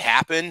bite could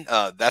happen.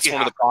 That's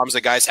one of the problems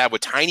that guys have with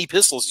tiny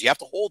pistols. You have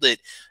to hold it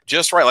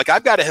just right. Like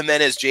I've got a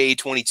Jimenez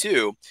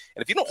JA-22, and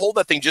if you don't hold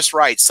that thing just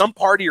right, some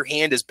part of your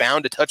hand is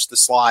bound to touch the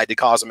slide to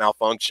cause a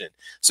malfunction.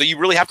 So you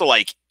really have to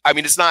like, I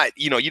mean, it's not,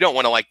 you know, you don't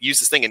want to like use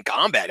this thing in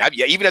combat.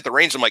 Even at the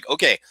range, I'm like,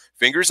 okay,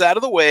 fingers out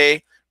of the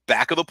way.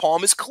 Back of the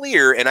palm is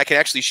clear, and I can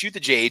actually shoot the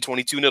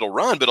JA-22 and it'll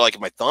run. But like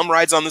if my thumb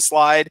rides on the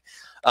slide,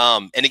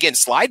 and again,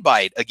 slide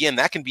bite, again,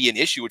 that can be an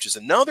issue, which is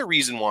another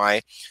reason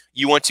why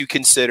you want to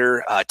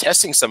consider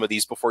testing some of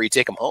these before you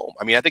take them home.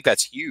 I mean, I think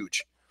that's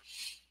huge.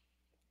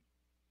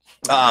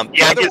 I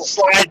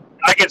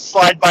get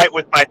slide bite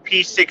with my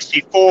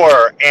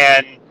P64,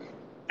 and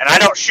I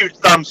don't shoot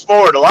thumbs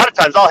forward. A lot of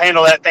times I'll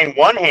handle that thing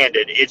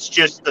one-handed. It's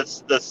just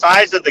the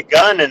size of the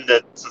gun and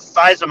the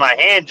size of my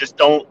hand just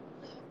don't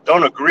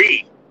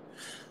agree.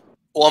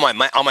 Well, on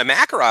my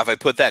Makarov, I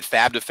put that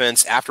Fab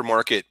Defense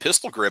aftermarket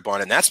pistol grip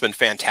on it, and that's been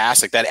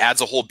fantastic. That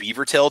adds a whole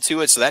beaver tail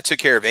to it, so that took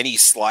care of any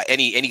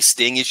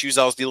sting issues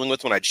I was dealing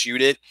with when I'd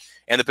shoot it,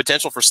 and the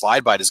potential for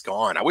slide bite is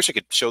gone. I wish I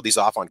could show these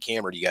off on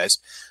camera to you guys,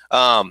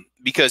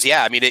 because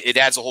yeah, I mean it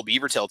adds a whole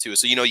beaver tail to it.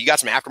 So you know you got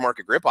some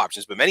aftermarket grip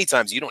options, but many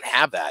times you don't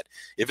have that.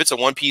 If it's a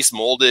one-piece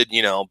molded,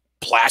 you know,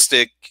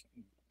 plastic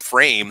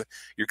frame,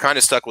 you're kind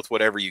of stuck with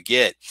whatever you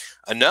get.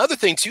 Another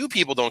thing too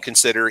people don't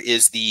consider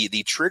is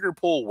the trigger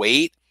pull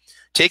weight.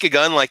 Take a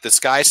gun like the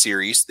Sky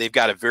series. They've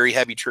got a very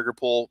heavy trigger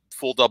pull,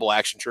 full double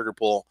action trigger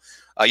pull.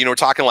 You know, we're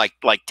talking like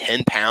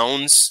 10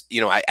 pounds, you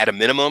know, at a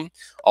minimum.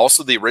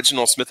 Also, the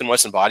original Smith &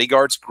 Wesson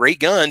bodyguards, great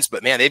guns,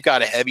 but man, they've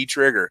got a heavy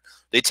trigger.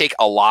 They take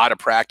a lot of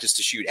practice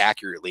to shoot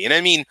accurately. And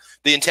I mean,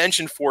 the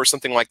intention for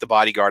something like the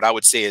bodyguard, I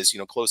would say is, you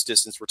know, close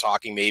distance. We're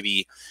talking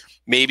maybe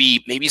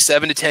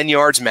 7 to 10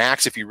 yards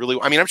max. If you really,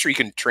 I mean, I'm sure you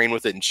can train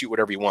with it and shoot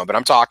whatever you want, but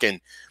I'm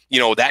talking,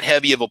 you know, that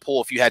heavy of a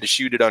pull. If you had to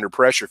shoot it under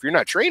pressure, if you're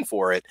not trained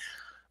for it,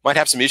 might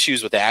have some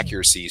issues with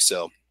accuracy.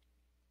 So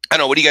I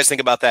don't know. What do you guys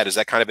think about that? Is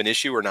that kind of an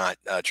issue or not?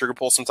 Trigger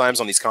pull sometimes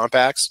on these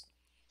compacts?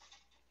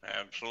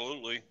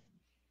 Absolutely.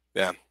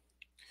 Yeah.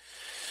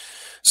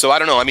 So I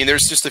don't know. I mean,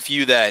 there's just a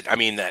few that, I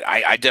mean, that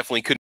I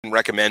definitely couldn't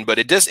recommend, but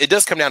it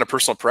does come down to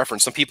personal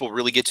preference. Some people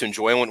really get to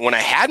enjoy it. When I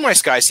had my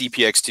Sky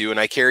CPX2 and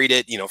I carried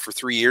it, you know, for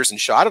 3 years and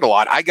shot it a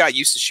lot, I got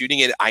used to shooting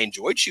it. I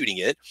enjoyed shooting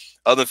it.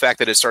 Other than the fact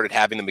that it started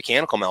having the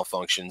mechanical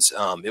malfunctions,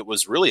 it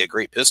was really a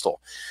great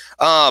pistol.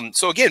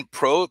 So again,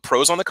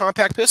 pros on the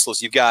compact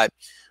pistols. You've got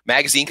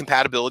magazine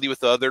compatibility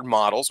with other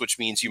models, which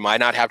means you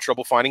might not have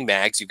trouble finding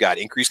mags. You've got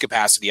increased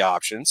capacity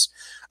options.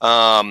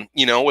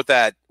 You know, with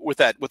that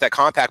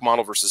compact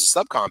model versus a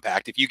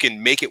subcompact, if you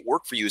can make it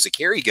work for you as a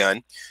carry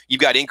gun,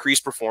 you've got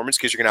increased performance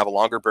because you're going to have a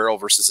longer barrel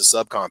versus a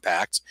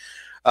subcompact.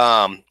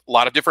 A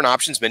lot of different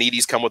options. Many of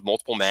these come with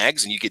multiple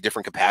mags, and you get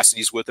different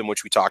capacities with them,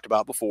 which we talked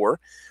about before.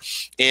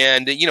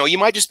 And, you know, you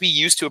might just be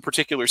used to a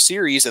particular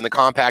series, and the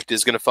compact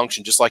is going to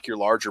function just like your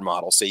larger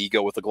model. Say you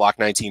go with a Glock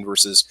 19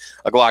 versus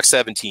a Glock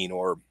 17,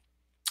 or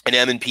an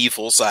M&P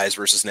full size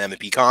versus an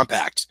M&P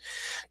compact.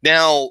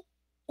 Now,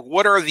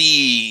 what are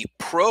the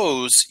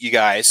pros, you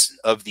guys,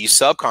 of the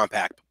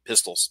subcompact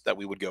pistols that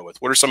we would go with?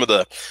 What are some of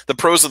the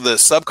pros of the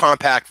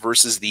subcompact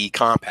versus the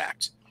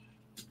compact?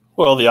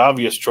 Well, the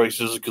obvious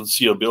choice is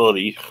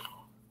concealability.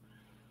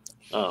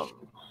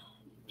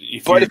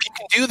 If you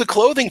can do the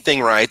clothing thing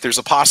right, there's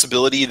a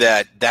possibility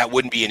that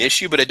wouldn't be an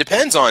issue, but it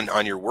depends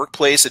on your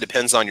workplace. It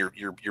depends on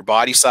your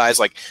body size.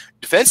 Like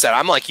defense set,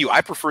 I'm like you. I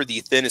prefer the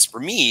thinnest.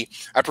 For me,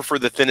 I prefer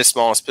the thinnest,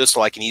 smallest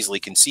pistol I can easily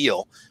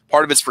conceal.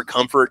 Part of it's for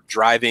comfort,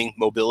 driving,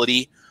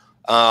 mobility.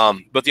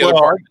 But the other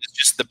part of it is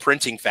just the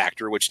printing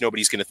factor, which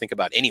nobody's going to think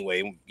about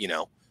anyway, you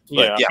know.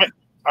 But, yeah.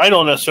 I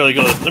don't necessarily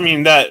go, I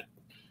mean,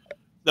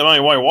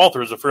 my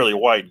Walther is a fairly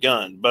wide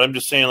gun, but I'm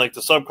just saying, like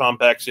the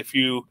subcompacts,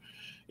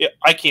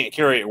 I can't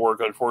carry it at work,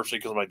 unfortunately,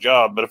 because of my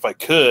job. But if I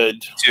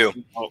could, too,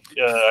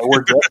 I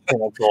work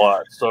a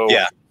lot. So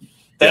yeah,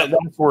 that's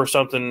where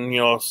something, you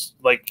know,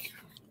 like,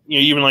 you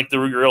know, even like the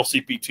Ruger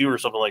LCP2 or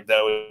something like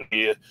that would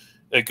be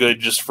a good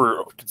just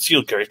for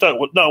concealed carry. It's not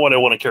what I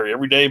want to carry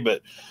every day,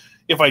 but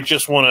if I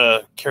just want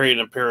to carry it in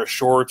a pair of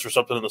shorts or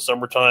something in the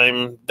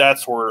summertime,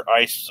 that's where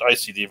I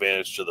see the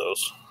advantage to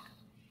those.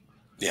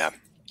 Yeah.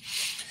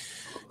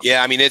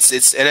 Yeah, I mean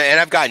and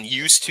I've gotten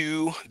used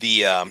to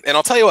the and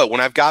I'll tell you what, when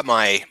I've got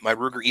my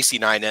Ruger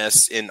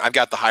EC9S and I've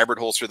got the hybrid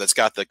holster that's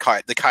got the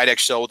Kydex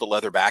shell with the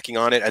leather backing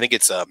on it, I think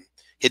it's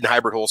Hidden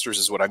Hybrid Holsters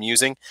is what I'm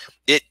using.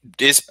 It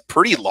is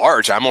pretty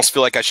large. I almost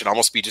feel like I should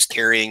almost be just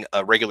carrying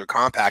a regular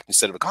compact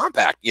instead of a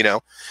compact, you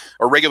know,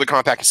 or regular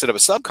compact instead of a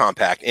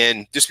subcompact,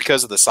 and just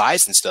because of the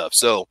size and stuff.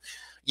 So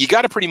you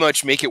got to pretty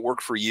much make it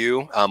work for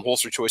you.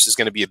 Holster choice is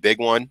going to be a big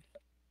one.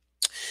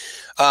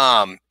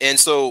 And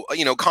so,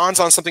 you know, cons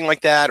on something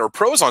like that, or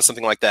pros on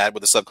something like that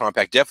with a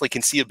subcompact, definitely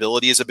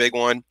concealability is a big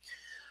one.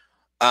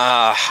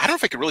 I don't know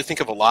if I could really think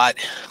of a lot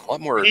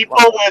more. People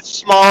with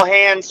small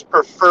hands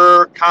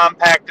prefer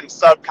compact and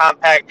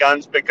subcompact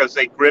guns because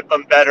they grip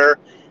them better.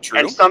 True.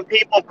 And some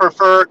people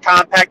prefer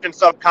compact and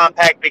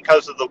subcompact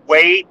because of the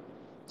weight.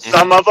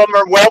 Some of them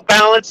are well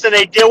balanced and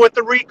they deal with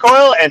the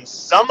recoil, and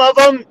some of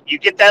them you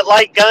get that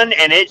light gun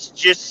and it's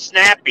just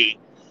snappy.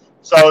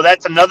 So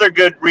that's another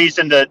good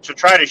reason to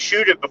try to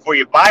shoot it before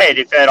you buy it,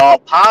 if at all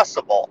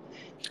possible.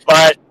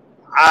 But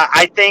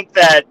I think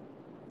that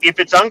if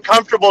it's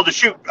uncomfortable to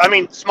shoot, I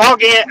mean, small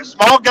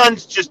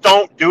guns just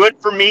don't do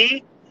it for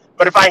me.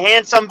 But if I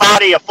hand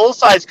somebody a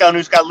full-size gun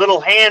who's got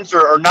little hands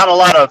or not a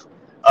lot of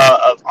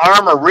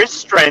arm or wrist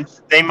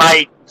strength, they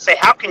might say,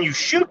 how can you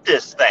shoot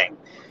this thing?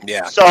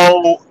 Yeah.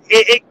 So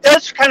it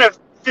does kind of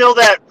feel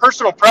that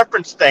personal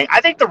preference thing.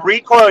 I think the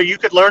recoil you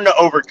could learn to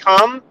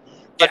overcome,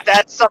 but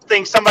that's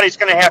something somebody's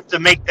going to have to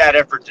make that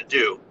effort to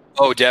do.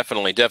 Oh,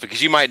 definitely.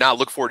 Because you might not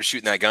look forward to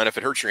shooting that gun if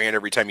it hurts your hand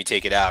every time you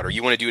take it out, or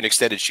you want to do an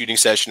extended shooting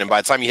session, and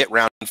by the time you hit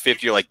round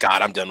 50, you're like,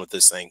 God, I'm done with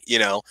this thing, you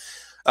know?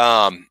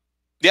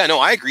 Yeah, no,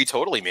 I agree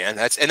totally, man.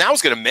 And I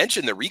was going to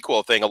mention the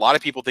recoil thing. A lot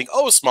of people think,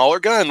 oh, smaller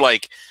gun,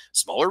 like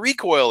smaller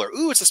recoil, or,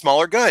 ooh, it's a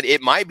smaller gun.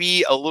 It might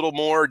be a little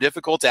more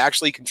difficult to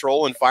actually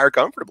control and fire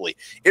comfortably.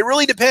 It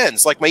really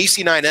depends. Like my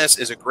EC9S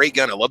is a great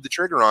gun. I love the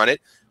trigger on it.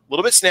 A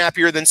little bit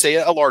snappier than, say,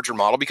 a larger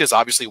model, because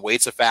obviously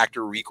weight's a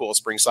factor, recoil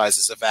spring size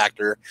is a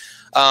factor.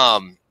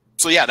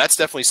 So yeah, that's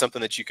definitely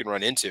something that you can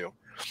run into.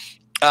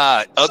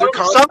 Some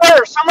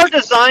are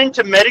designed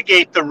to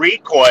mitigate the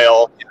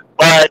recoil,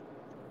 but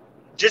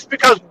just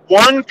because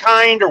one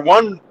kind or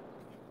one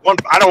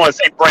I don't want to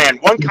say brand,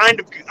 one kind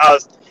of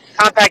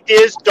compact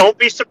is, don't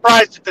be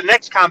surprised if the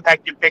next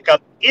compact you pick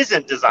up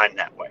isn't designed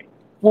that way.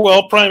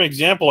 Well, prime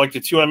example, like the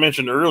two I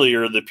mentioned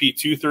earlier, the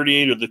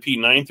P238 or the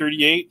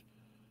P938.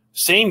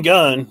 Same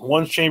gun,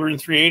 one's chambered in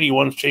 380,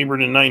 one's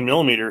chambered in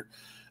 9mm.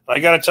 I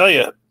got to tell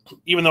you,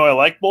 even though I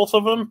like both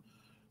of them,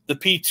 the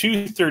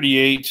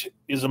P238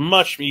 is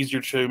much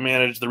easier to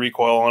manage the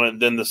recoil on it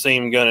than the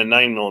same gun in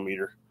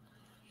 9mm.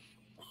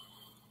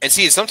 And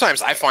see,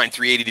 sometimes I find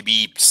 380 to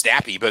be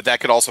snappy, but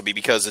that could also be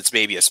because it's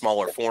maybe a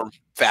smaller form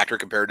factor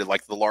compared to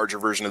like the larger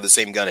version of the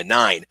same gun at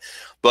 9.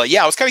 But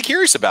yeah, I was kind of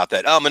curious about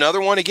that. Another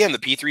one, again, the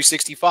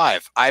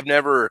P365. I've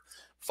never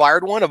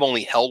fired one. I've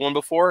only held one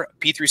before.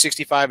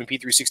 P365 and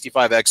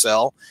P365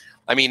 XL.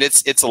 I mean,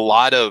 it's a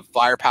lot of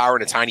firepower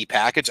in a tiny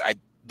package.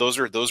 Those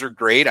are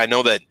great. I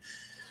know that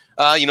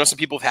you know, some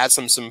people have had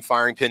some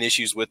firing pin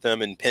issues with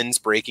them and pins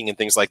breaking and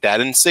things like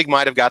that. And SIG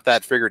might have got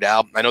that figured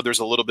out. I know there's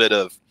a little bit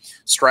of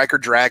striker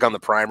drag on the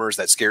primers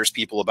that scares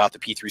people about the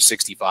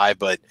P365,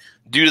 but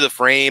due to the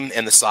frame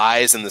and the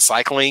size and the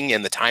cycling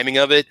and the timing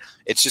of it,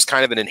 it's just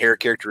kind of an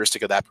inherent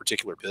characteristic of that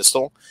particular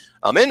pistol.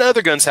 And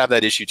other guns have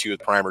that issue too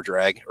with primer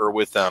drag or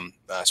with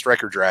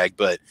striker drag.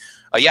 But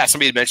yeah,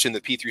 somebody had mentioned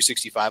the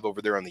P365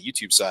 over there on the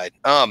YouTube side.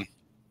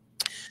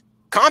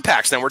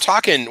 Compacts. Now we're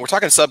talking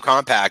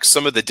subcompacts.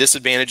 Some of the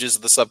disadvantages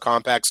of the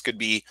subcompacts could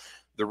be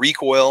the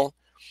recoil,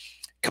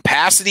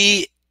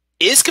 capacity.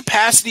 Is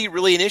capacity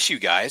really an issue,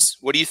 guys?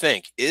 What do you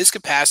think? Is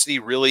capacity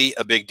really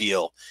a big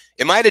deal?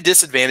 Am I at a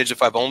disadvantage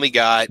if I've only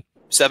got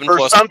 7+?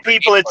 For some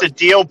people, it's a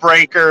deal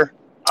breaker.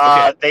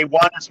 Okay. They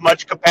want as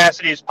much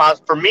capacity as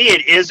possible. For me,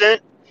 it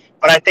isn't,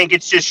 but I think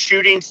it's just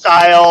shooting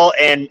style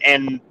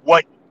and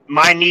what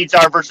my needs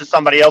are versus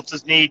somebody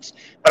else's needs.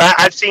 But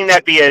I've seen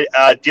that be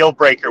a deal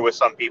breaker with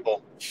some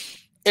people.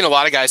 And a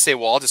lot of guys say,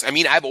 well,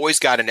 I've always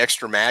got an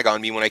extra mag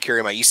on me when I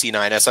carry my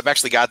EC9S. I've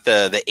actually got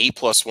the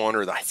 8+1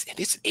 or I think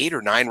it's an 8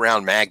 or 9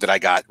 round mag that I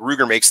got.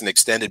 Ruger makes an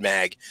extended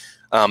mag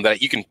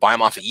that you can buy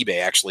them off of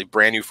eBay, actually,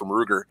 brand new from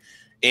Ruger.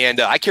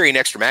 And I carry an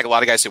extra mag. A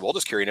lot of guys say, well, I'll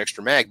just carry an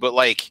extra mag. But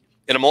like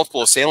in a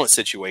multiple assailant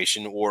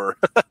situation or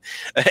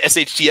a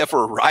SHTF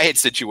or a riot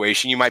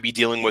situation, you might be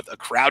dealing with a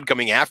crowd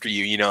coming after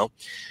you, you know?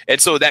 And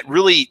so that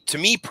really, to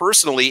me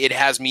personally, it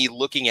has me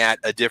looking at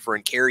a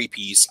different carry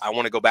piece. I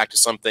want to go back to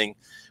something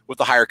with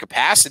a higher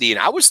capacity. And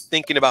I was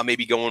thinking about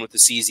maybe going with the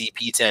CZ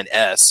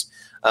P10S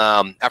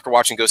after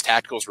watching Ghost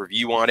Tactical's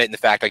review on it. And the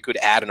fact I could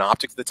add an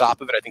optic to the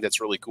top of it, I think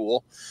that's really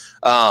cool.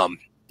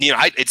 You know,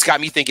 it's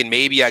got me thinking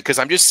maybe, because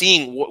I'm just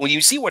seeing, when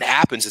you see what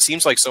happens, it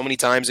seems like so many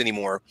times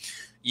anymore,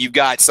 you've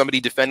got somebody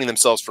defending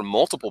themselves from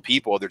multiple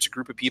people, whether it's a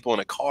group of people in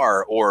a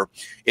car, or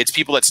it's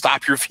people that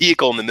stop your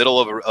vehicle in the middle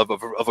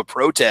of a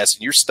protest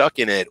and you're stuck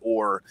in it,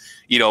 or,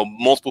 you know,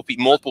 multiple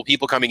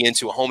people coming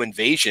into a home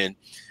invasion.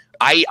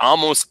 I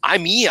almost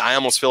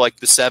feel like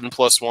the 7+1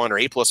 or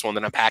 8+1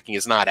 that I'm packing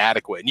is not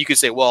adequate. And you could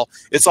say, well,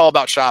 it's all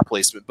about shot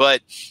placement.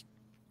 But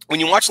when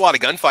you watch a lot of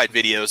gunfight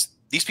videos,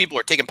 these people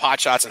are taking pot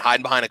shots and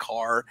hiding behind a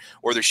car,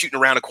 or they're shooting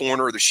around a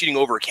corner, or they're shooting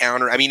over a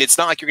counter. I mean, it's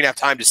not like you're going to have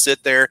time to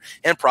sit there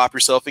and prop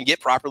yourself and get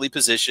properly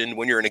positioned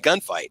when you're in a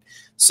gunfight.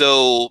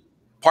 So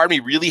part of me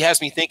really has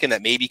me thinking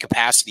that maybe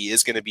capacity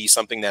is going to be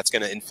something that's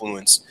going to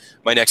influence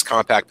my next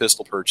compact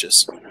pistol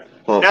purchase.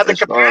 Well, now the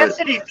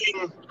capacity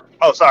thing.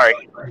 Oh, sorry.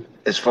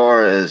 As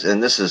far as,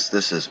 and this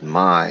is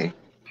my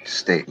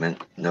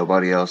statement.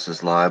 Nobody else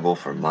is liable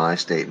for my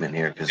statement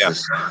here, because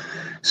this,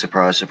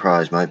 surprise,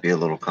 surprise, might be a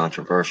little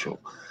controversial.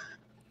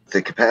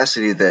 The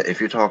capacity that, if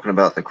you're talking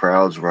about the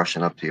crowds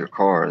rushing up to your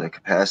car, the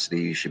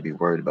capacity you should be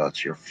worried about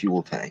is your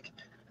fuel tank.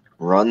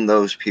 Run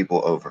those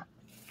people over.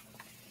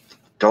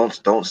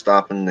 Don't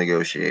stop and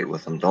negotiate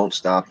with them. Don't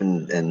stop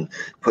and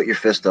put your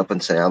fist up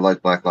and say, I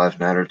like Black Lives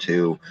Matter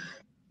too.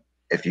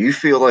 If you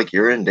feel like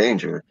you're in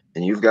danger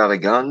and you've got a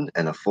gun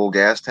and a full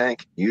gas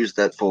tank, use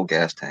that full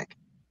gas tank.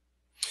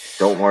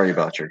 Don't worry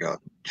about your gun.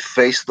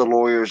 Face the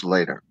lawyers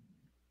later.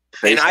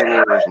 Face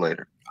the lawyers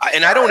later.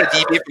 And I don't want to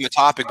deviate from the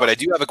topic, but I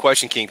do have a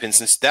question, Kingpin,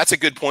 since that's a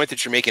good point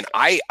that you're making.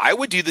 I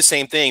would do the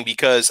same thing,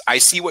 because I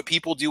see what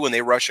people do when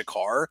they rush a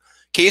car.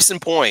 Case in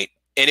point,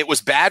 and it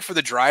was bad for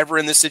the driver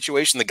in this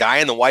situation. The guy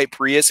in the white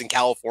Prius in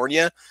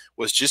California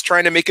was just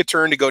trying to make a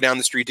turn to go down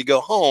the street to go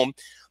home.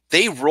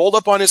 They rolled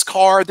up on his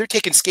car. They're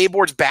taking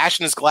skateboards,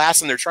 bashing his glass,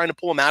 and they're trying to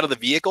pull him out of the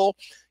vehicle.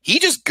 He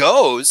just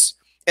goes,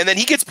 and then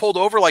he gets pulled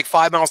over like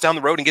 5 miles down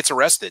the road and gets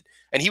arrested.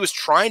 And he was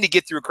trying to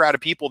get through a crowd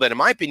of people that, in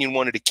my opinion,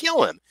 wanted to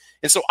kill him.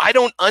 And so I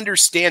don't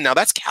understand. Now,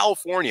 that's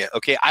California,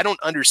 okay? I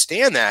don't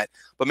understand that.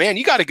 But, man,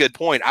 you got a good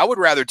point. I would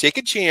rather take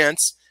a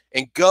chance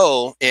and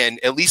go and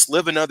at least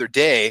live another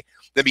day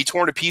than be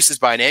torn to pieces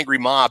by an angry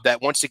mob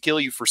that wants to kill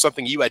you for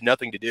something you had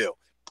nothing to do.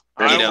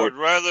 I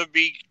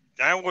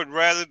would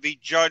rather be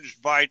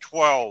judged by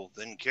 12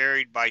 than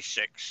carried by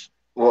 6.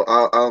 Well,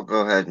 I'll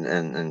go ahead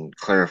and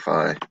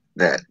clarify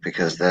that,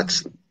 because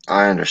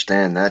I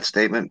understand that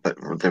statement, but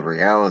the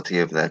reality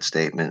of that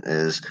statement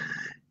is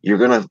you're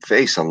going to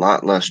face a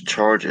lot less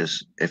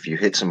charges if you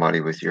hit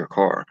somebody with your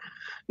car.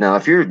 Now,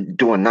 if you're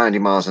doing 90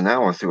 miles an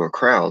hour through a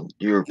crowd,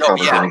 you're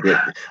probably going to get.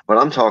 But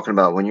I'm talking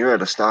about when you're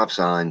at a stop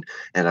sign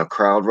and a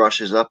crowd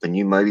rushes up and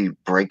you maybe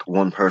break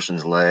one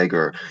person's leg,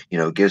 or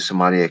give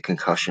somebody a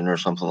concussion or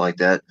something like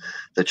that.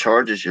 The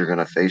charges you're going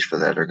to face for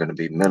that are going to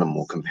be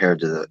minimal compared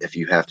to if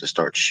you have to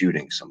start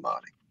shooting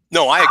somebody.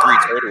 No, I agree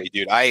totally,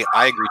 dude. I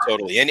agree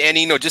totally.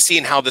 And just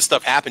seeing how this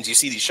stuff happens, you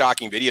see these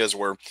shocking videos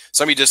where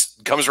somebody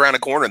just comes around a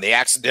corner and they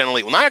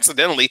accidentally, well, not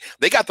accidentally,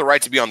 they got the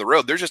right to be on the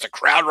road. There's just a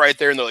crowd right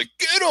there and they're like,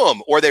 get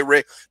them. Or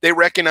they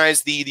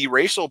recognize the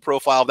racial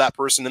profile of that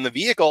person in the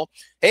vehicle.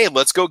 Hey,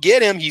 let's go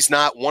get him. He's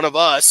not one of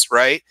us,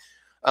 right?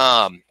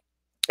 And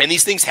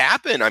these things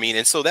happen. I mean,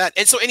 and so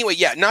anyway,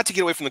 yeah, not to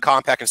get away from the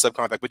compact and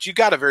subcompact, but you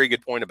got a very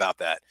good point about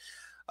that.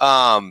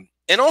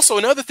 And also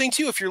another thing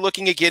too, if you're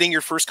looking at getting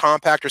your first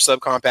compact or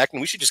subcompact,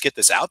 and we should just get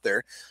this out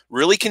there,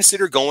 really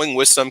consider going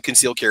with some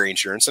concealed carry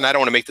insurance. And I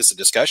don't want to make this a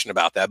discussion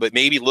about that, but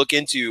maybe look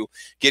into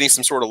getting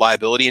some sort of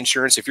liability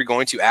insurance if you're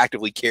going to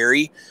actively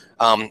carry.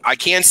 I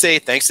can say,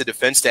 thanks to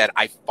Defense Dad,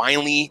 I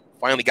finally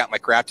got my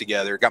crap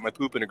together, got my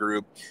poop in a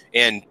group,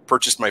 and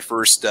purchased my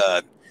first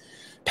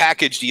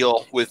package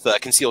deal with a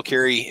concealed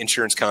carry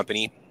insurance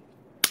company.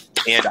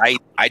 And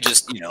I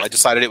just, I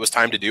decided it was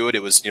time to do it.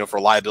 It was, for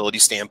a liability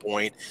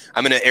standpoint.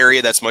 I'm in an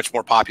area that's much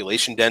more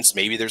population dense.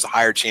 Maybe there's a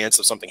higher chance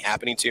of something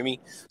happening to me.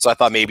 So I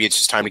thought maybe it's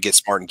just time to get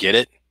smart and get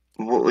it.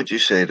 What would you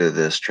say to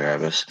this,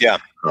 Travis? Yeah.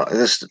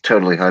 This is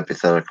totally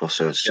hypothetical,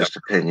 so it's just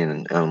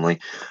opinion only.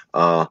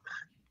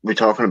 We're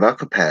talking about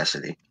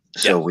capacity.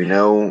 So we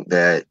know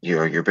that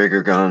your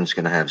bigger gun's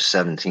going to have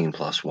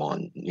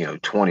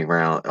 17+1, 20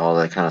 round, all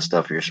that kind of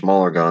stuff. Your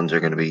smaller guns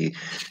are going to be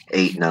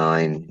 8,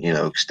 9,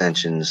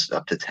 extensions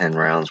up to 10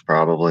 rounds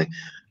probably.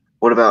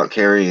 What about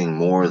carrying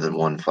more than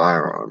one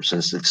firearm?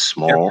 Since it's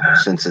small,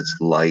 since it's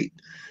light,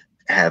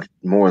 have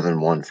more than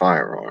one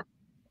firearm.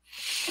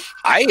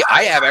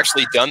 I have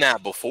actually done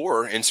that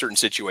before in certain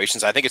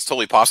situations. I think it's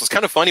totally possible. It's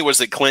kind of funny was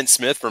that Clint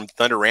Smith from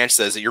Thunder Ranch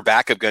says that your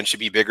backup gun should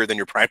be bigger than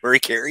your primary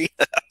carry.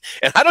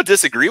 And I don't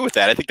disagree with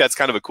that. I think that's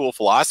kind of a cool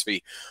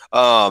philosophy.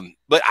 But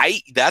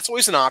that's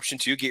always an option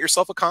too. Get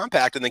yourself a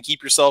compact and then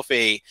keep yourself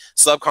a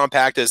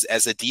subcompact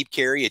as a deep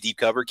carry, a deep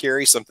cover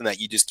carry, something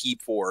that you just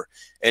keep for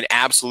an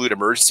absolute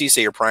emergency.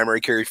 Say your primary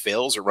carry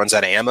fails or runs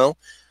out of ammo.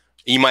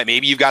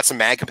 Maybe you've got some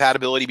mag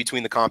compatibility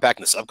between the compact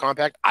and the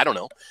subcompact. I don't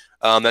know.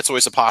 That's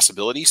always a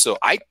possibility. So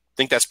I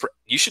think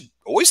you should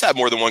always have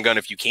more than one gun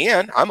if you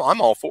can. I'm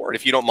all for it.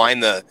 If you don't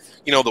mind the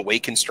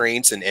weight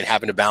constraints and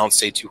having to balance,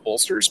 say, 2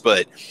 holsters,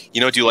 but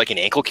do like an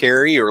ankle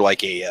carry or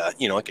like a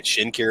like a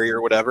shin carry or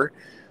whatever.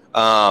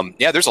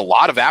 There's a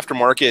lot of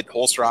aftermarket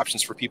holster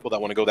options for people that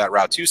want to go that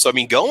route too. So I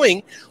mean,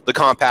 going the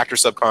compact or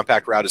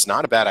subcompact route is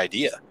not a bad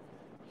idea.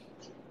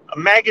 A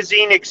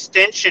magazine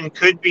extension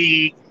could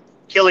be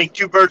killing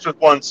 2 birds with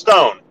 1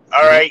 stone.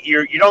 All right,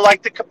 you don't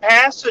like the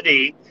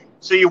capacity.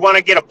 So you want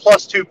to get a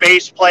 +2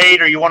 base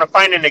plate, or you want to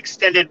find an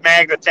extended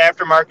mag that's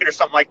aftermarket or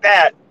something like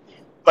that.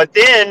 But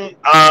then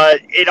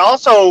it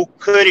also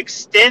could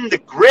extend the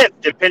grip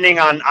depending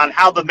on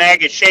how the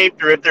mag is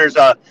shaped, or if there's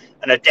a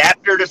an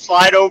adapter to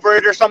slide over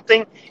it or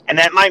something, and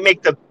that might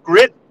make the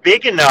grip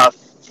big enough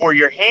for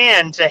your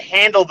hand to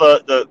handle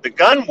the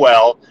gun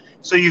well.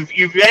 So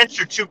you've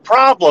answered two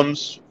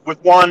problems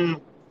with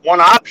one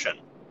option.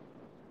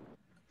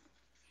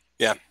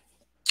 Yeah.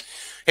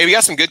 Hey, we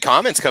got some good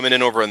comments coming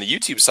in over on the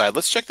YouTube side.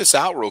 Let's check this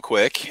out real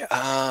quick.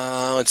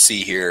 Let's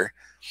see here.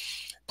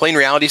 Plain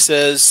Reality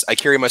says, I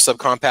carry my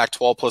subcompact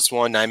 12+1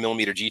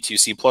 9mm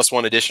G2C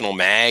 +1 additional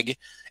mag.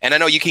 And I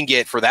know you can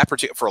get, for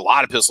a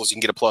lot of pistols, you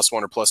can get a +1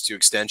 or +2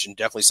 extension.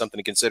 Definitely something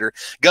to consider.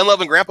 Gun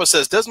Loving Grandpa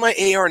says, does my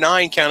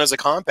AR9 count as a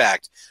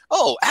compact?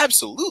 Oh,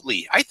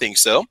 absolutely. I think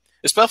so.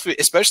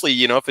 Especially,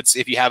 you know,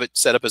 if you have it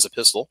set up as a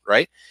pistol,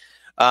 right?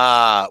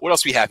 What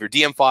else we have here?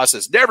 DM Foss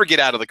says, never get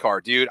out of the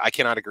car, dude. I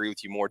cannot agree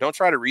with you more. Don't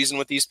try to reason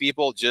with these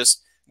people.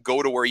 Just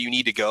go to where you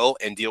need to go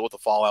and deal with the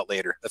fallout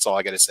later. That's all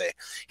I got to say.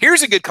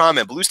 Here's a good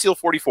comment. Blue Steel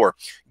 44.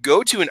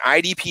 Go to an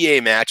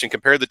IDPA match and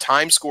compare the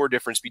time score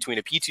difference between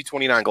a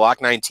P229 Glock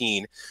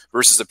 19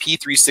 versus a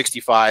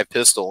P365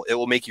 pistol. It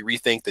will make you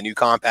rethink the new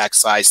compact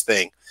size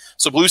thing.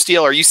 So Blue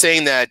Steel, are you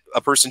saying that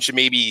a person should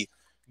maybe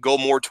go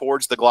more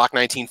towards the Glock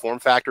 19 form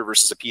factor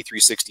versus a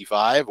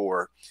P365,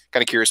 or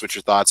kind of curious what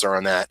your thoughts are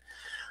on that?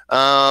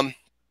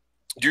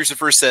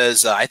 Drucifer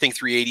says, I think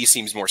 380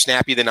 seems more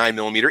snappy than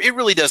 9mm. It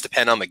really does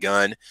depend on the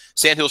gun.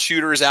 Sandhill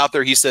Shooter is out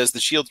there. He says the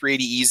Shield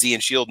 380 Easy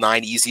and Shield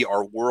 9 Easy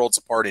are worlds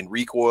apart in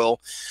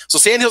recoil. So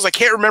Sandhills, I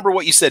can't remember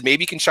what you said.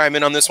 Maybe you can chime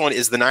in on this one.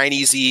 Is the 9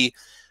 Easy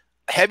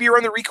heavier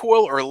on the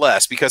recoil or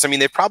less? Because, I mean,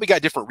 they've probably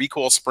got different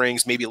recoil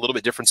springs, maybe a little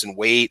bit difference in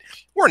weight,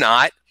 or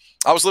not.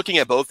 I was looking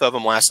at both of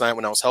them last night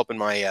when I was helping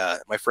my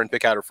my friend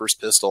pick out her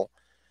first pistol.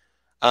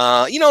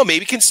 You know,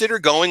 maybe consider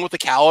going with a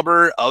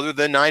caliber other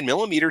than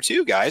 9mm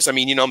too, guys. I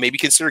mean, you know, maybe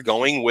consider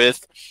going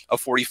with a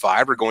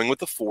 45 or going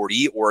with a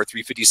 40 or a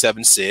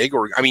 357 SIG.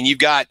 Or, I mean, you've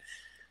got,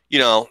 you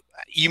know,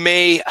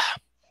 I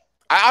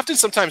often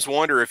sometimes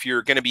wonder if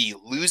you're going to be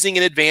losing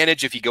an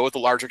advantage if you go with a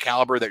larger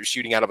caliber that you're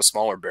shooting out of a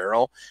smaller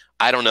barrel.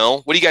 I don't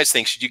know. What do you guys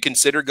think? Should you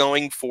consider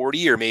going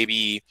 40 or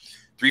maybe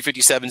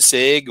 357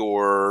 SIG,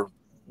 or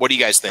what do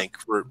you guys think?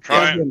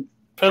 Try them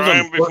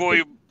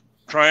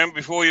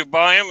before you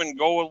buy them and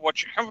go with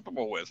what you're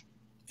comfortable with.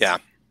 Yeah.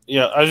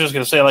 Yeah, I was just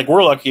going to say, like,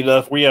 we're lucky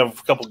enough. We have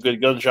a couple of good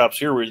gun shops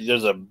here where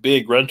there's a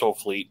big rental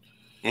fleet.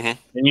 And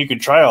you can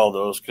try all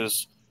those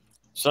because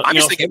I'm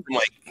just thinking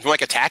from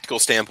like a tactical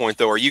standpoint,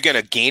 though. Are you going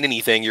to gain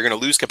anything? You're going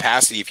to lose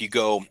capacity if you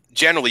go.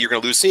 Generally, you're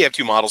going to lose. Say you have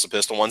two models of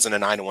pistol, one's in a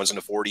 9 and one's in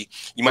a 40.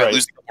 You might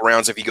lose a couple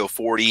rounds if you go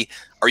 40.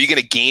 Are you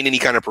going to gain any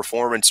kind of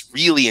performance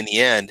really in the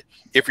end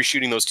if you're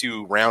shooting those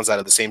two rounds out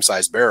of the same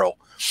size barrel?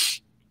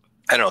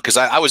 I don't know, because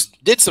I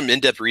did some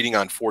in-depth reading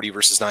on 40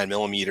 versus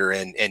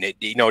 9mm, and it,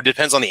 you know, it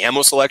depends on the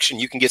ammo selection.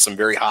 You can get some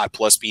very hot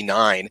plus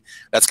B9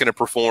 that's going to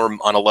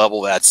perform on a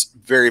level that's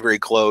very, very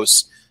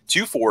close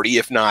to 40,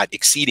 if not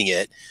exceeding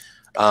it.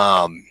 So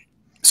I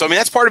mean,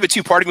 that's part of it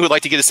too. Part of me would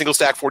like to get a single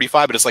stack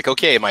 45, but it's like,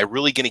 okay, am I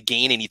really going to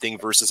gain anything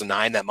versus a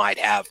 9 that might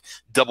have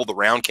double the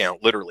round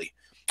count, literally?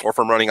 Or if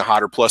I'm running a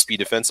hotter plus B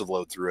defensive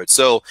load through it.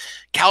 So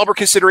caliber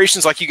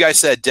considerations, like you guys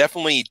said,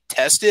 definitely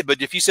test it.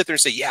 But if you sit there and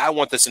say, yeah, I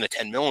want this in a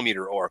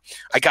 10mm, or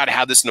I got to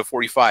have this in a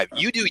 45,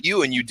 you do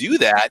you, and you do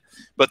that.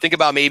 But think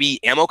about maybe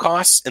ammo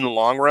costs in the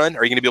long run.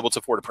 Are you going to be able to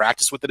afford to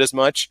practice with it as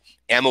much?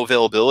 Ammo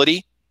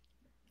availability,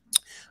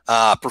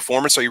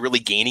 performance. Are you really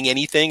gaining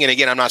anything? And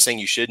again, I'm not saying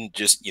you shouldn't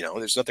just, you know,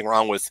 there's nothing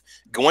wrong with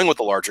going with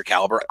a larger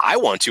caliber. I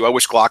want to. I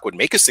wish Glock would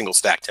make a single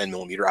stack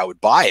 10mm. I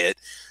would buy it.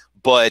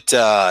 But,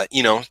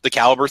 you know, the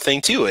caliber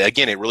thing, too,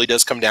 again, it really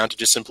does come down to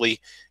just simply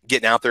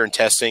getting out there and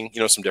testing,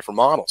 you know, some different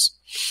models.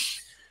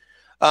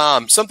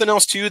 Something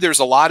else, too, there's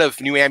a lot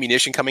of new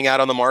ammunition coming out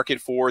on the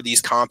market for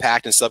these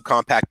compact and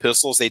subcompact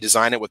pistols. They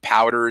design it with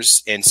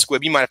powders. And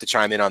Squib, you might have to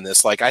chime in on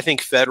this. Like, I think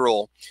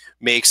Federal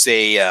makes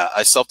a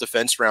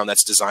self-defense round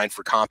that's designed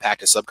for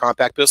compact and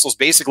subcompact pistols.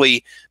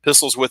 Basically,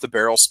 pistols with a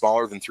barrel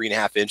smaller than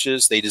 3.5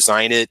 inches. They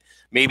design it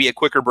maybe a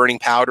quicker burning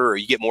powder, or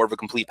you get more of a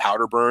complete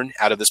powder burn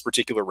out of this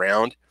particular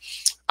round.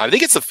 I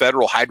think it's the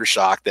Federal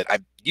HydroShock that I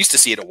used to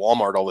see it at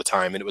Walmart all the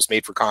time, and it was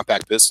made for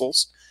compact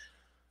pistols.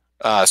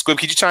 Squib,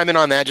 could you chime in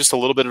on that just a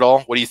little bit at all?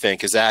 What do you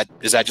think? Is that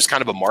just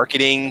kind of a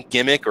marketing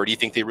gimmick, or do you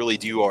think they really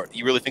do? Or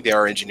you really think they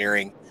are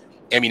engineering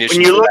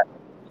ammunition?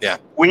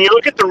 When you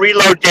look at the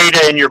reload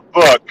data in your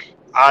book,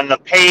 on the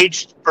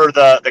page for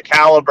the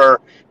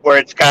caliber where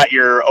it's got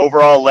your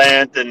overall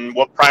length and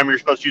what primer you're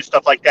supposed to use,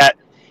 stuff like that,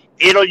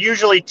 it'll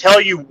usually tell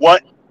you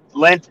what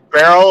length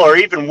barrel or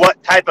even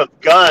what type of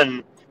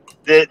gun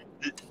that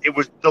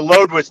the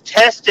load was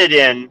tested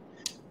in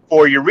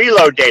for your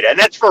reload data. And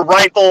that's for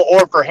rifle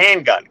or for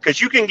handgun,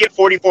 because you can get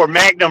 44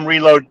 Magnum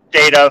reload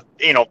data,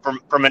 you know,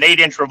 from an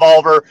 8-inch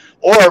revolver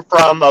or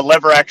from a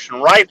lever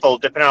action rifle,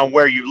 depending on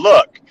where you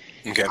look.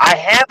 Okay. I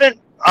haven't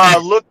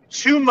looked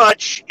too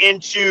much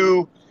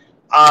into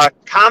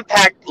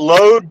compact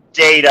load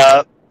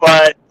data,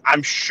 but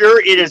I'm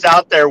sure it is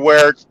out there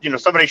where, you know,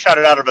 somebody shot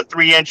it out of a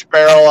 3-inch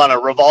barrel on a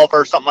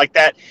revolver or something like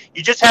that.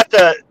 You just have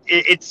to,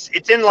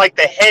 it's in like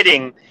the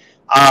heading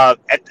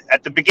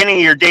at the beginning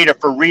of your data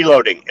for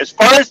reloading. As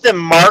far as them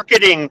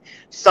marketing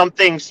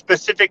something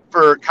specific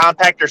for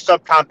compact or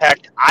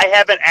subcompact, I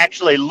haven't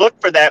actually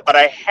looked for that, but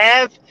I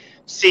have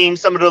seen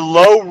some of the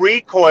low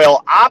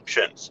recoil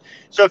options.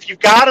 So if you've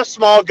got a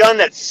small gun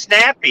that's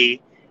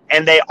snappy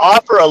and they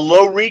offer a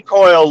low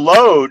recoil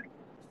load,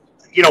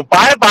 you know,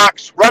 buy a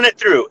box, run it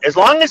through. As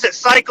long as it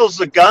cycles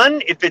the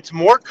gun, if it's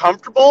more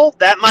comfortable,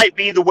 that might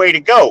be the way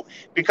to go.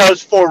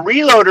 Because for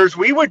reloaders,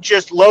 we would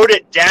just load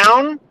it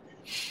down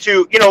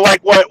to, you know,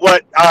 like what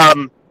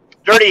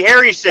Dirty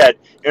Harry said,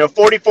 you know,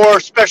 44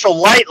 special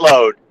light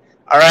load.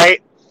 All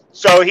right.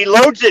 So he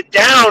loads it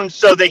down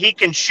so that he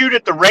can shoot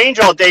at the range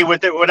all day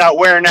with it without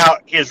wearing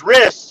out his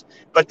wrists.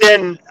 But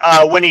then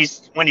when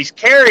he's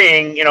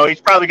carrying, you know, he's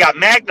probably got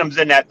magnums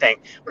in that thing.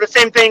 But the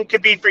same thing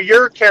could be for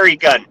your carry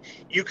gun.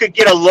 You could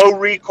get a low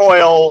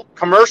recoil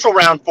commercial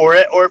round for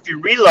it, or if you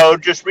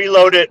reload, just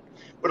reload it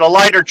with a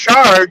lighter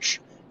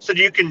charge so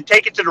that you can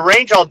take it to the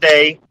range all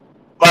day.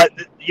 But,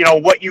 you know,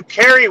 what you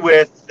carry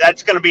with,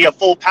 that's going to be a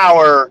full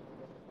power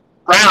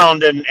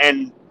round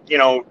and you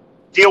know,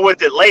 deal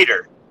with it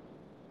later.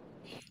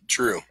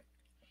 True.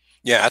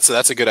 Yeah,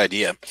 that's a good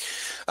idea.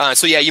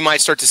 So yeah, you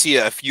might start to see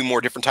a few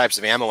more different types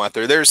of ammo out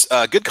there. There's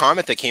a good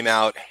comment that came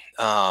out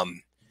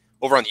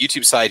over on the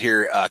YouTube side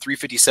here.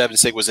 357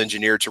 SIG was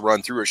engineered to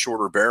run through a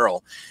shorter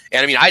barrel,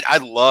 and I mean,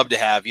 I'd love to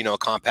have, you know, a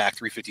compact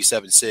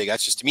 357 SIG.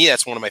 That's just, to me,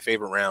 that's one of my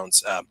favorite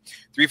rounds.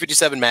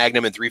 357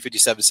 Magnum and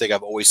 357 SIG,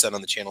 I've always said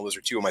on the channel, those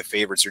are two of my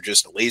favorites. They're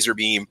just a laser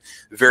beam,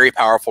 very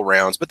powerful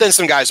rounds. But then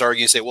some guys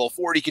argue and say, well,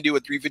 40 can do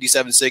what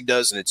 357 SIG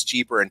does, and it's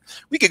cheaper. And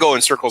we could go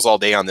in circles all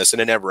day on this,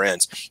 and it never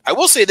ends. I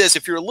will say this: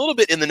 if you're a little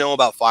bit in the know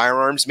about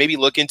firearms, maybe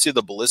look into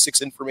the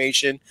ballistics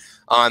information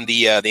on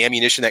the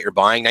ammunition that you're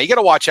buying. Now, you got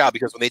to watch out,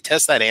 because when they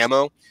test that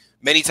ammo,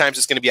 many times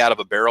it's going to be out of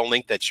a barrel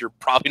length that you're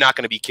probably not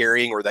going to be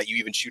carrying, or that you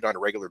even shoot on a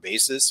regular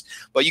basis.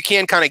 But you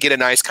can kind of get a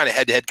nice kind of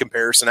head-to-head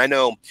comparison. I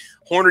know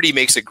Hornady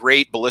makes a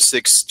great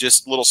ballistics,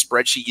 just little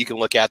spreadsheet you can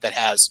look at that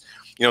has,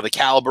 you know, the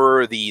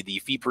caliber, the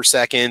feet per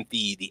second,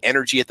 the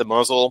energy at the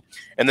muzzle,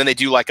 and then they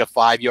do like a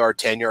 5-yard,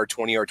 10-yard,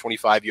 20-yard,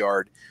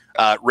 25-yard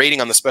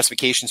rating on the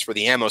specifications for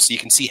the ammo, so you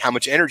can see how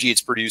much energy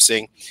it's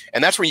producing.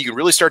 And that's when you can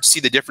really start to see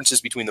the differences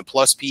between the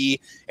plus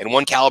P and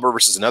one caliber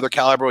versus another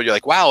caliber. You're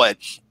like, wow, at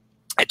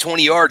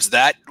 20 yards,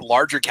 that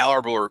larger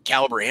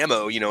caliber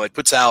ammo, you know, it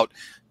puts out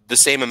the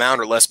same amount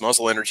or less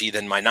muzzle energy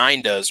than my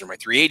 9 does or my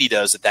 380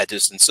 does at that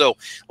distance. So,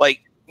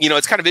 like, you know,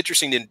 it's kind of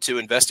interesting to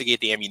investigate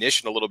the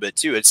ammunition a little bit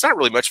too. It's not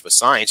really much of a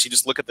science. You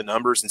just look at the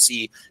numbers and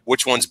see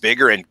which one's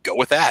bigger and go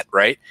with that,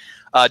 right?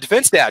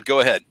 Defense Dad, go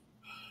ahead.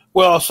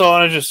 Well, so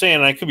I was just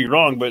saying, I could be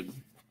wrong, but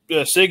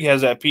SIG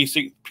has that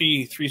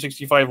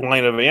P365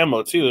 line of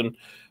ammo too, and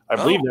I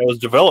believe that was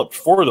developed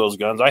for those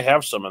guns. I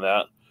have some of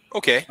that.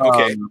 Okay.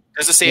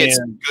 Does it say it's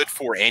good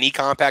for any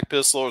compact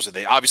pistol, or are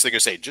they obviously going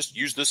to say just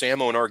use this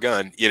ammo in our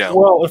gun? You know.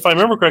 Well, if I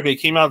remember correctly, it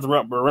came out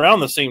around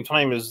the same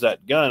time as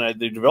that gun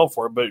they developed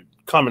for it. But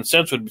common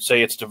sense would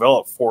say it's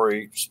developed for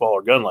a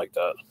smaller gun like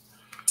that.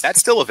 That's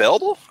still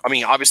available? I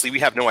mean, obviously we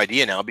have no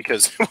idea now,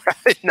 because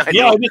I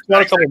just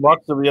got a couple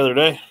boxes the other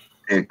day.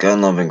 Yeah,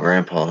 Gun Loving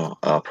Grandpa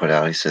put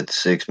out. He said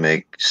SIG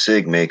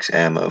makes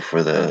ammo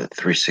for the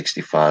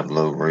 365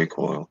 low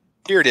recoil.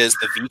 Here it is.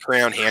 The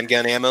V-Crown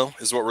handgun ammo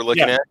is what we're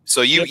looking at.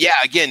 So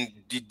again,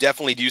 you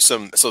definitely do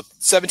some. So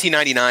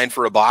 $17.99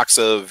 for a box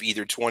of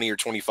either 20 or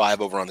 25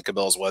 over on the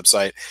Cabela's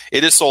website.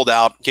 It is sold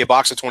out. Okay, a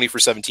box of 20 for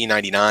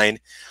 $17.99.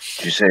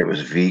 Did you say it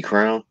was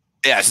V-Crown?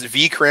 Yeah, it's the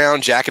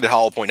V-Crown jacketed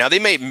hollow point. Now they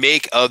may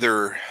make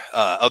other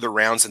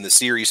rounds in the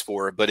series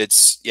for it, but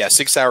it's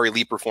 6-hour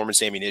elite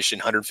performance ammunition,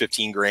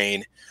 115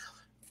 grain.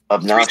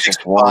 Obnoxious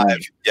One.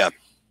 Yeah.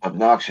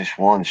 Obnoxious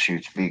One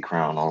shoots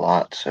V-Crown a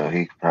lot, so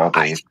he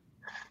probably.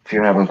 If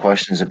you're having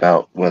questions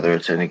about whether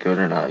it's any good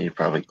or not, you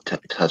probably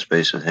touch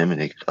base with him and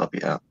he could help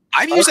you out.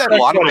 I've used that a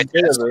lot of my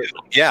tests.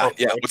 Yeah.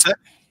 What's that?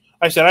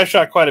 I said I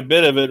shot quite a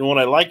bit of it, and what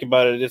I like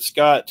about it, it's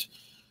got,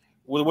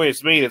 with the way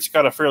it's made, it's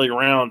got a fairly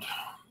round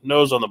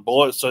nose on the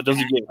bullet, so it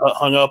doesn't get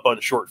hung up on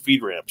short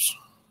feed ramps.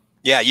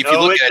 Yeah, if you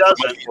look at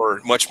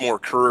it, much more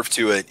curve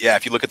to it. Yeah,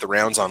 if you look at the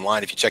rounds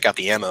online, if you check out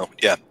the ammo,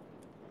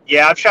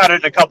 Yeah, I've shot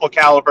it in a couple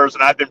calibers,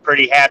 and I've been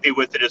pretty happy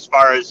with it as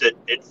far as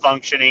it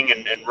functioning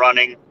and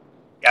running.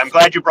 Yeah, I'm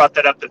glad you brought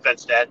that up,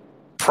 Defense Dad.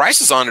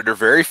 Prices on it are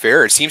very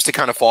fair. It seems to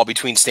kind of fall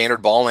between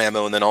standard ball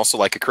ammo and then also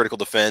like a critical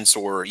defense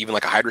or even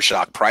like a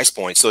Hydroshock price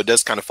point. So it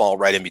does kind of fall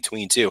right in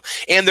between too.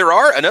 And there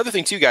are another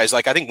thing too, guys,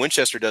 like I think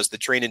Winchester does the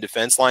train and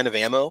defense line of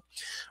ammo,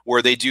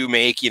 where they do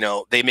make,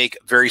 they make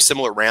very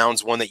similar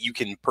rounds, one that you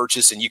can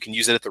purchase and you can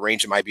use it at the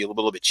range. It might be a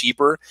little bit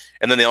cheaper.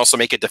 And then they also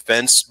make a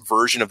defense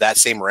version of that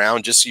same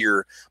round, just so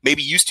you're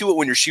maybe used to it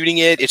when you're shooting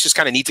it. It's just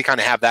kind of neat to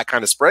kind of have that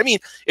kind of spread. I mean,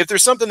 if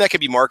there's something that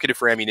could be marketed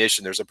for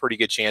ammunition, there's a pretty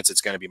good chance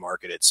it's going to be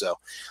marketed. So,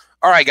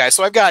 all right, guys,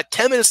 so I've got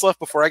 10 minutes left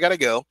before I got to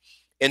go.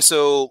 And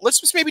so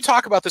let's just maybe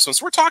talk about this one.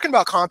 So we're talking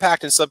about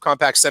compact and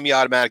subcompact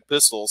semi-automatic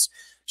pistols.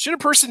 Should a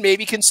person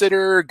maybe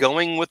consider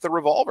going with the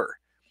revolver?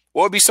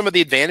 What would be some of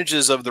the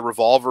advantages of the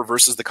revolver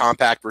versus the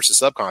compact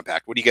versus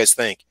subcompact? What do you guys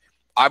think?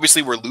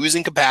 Obviously, we're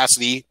losing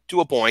capacity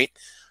to a point.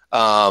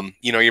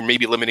 You know, you're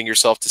maybe limiting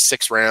yourself to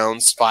 6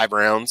 rounds, 5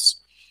 rounds.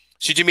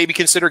 Should you maybe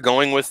consider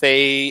going with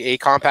a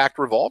compact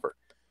revolver?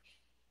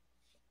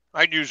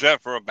 I'd use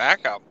that for a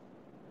backup.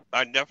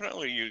 I'd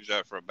definitely use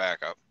that for a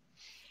backup.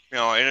 You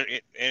know, and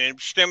it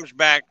stems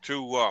back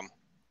to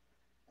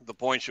the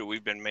points that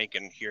we've been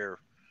making here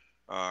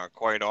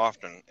quite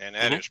often, and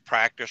that is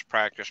practice,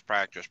 practice,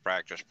 practice,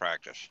 practice,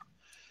 practice.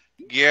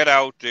 Get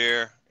out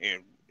there.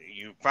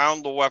 You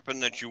found the weapon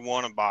that you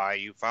want to buy.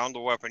 You found the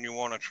weapon you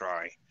want to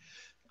try.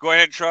 Go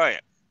ahead and try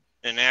it.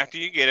 And after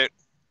you get it,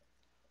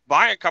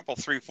 buy a couple,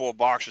 3-4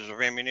 boxes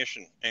of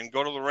ammunition and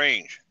go to the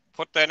range.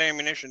 Put that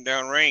ammunition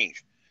down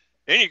range.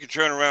 Then you can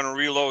turn around and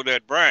reload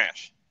that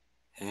brass.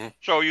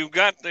 So you've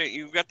got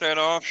that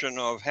option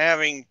of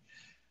having,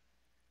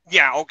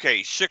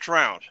 6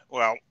 rounds.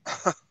 Well,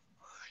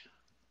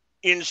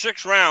 in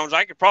 6 rounds,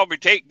 I could probably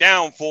take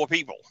down 4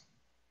 people.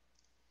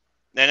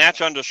 And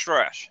that's under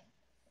stress.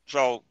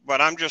 So,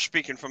 but I'm just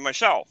speaking for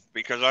myself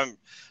because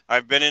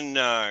I've been in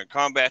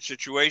combat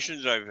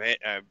situations. I've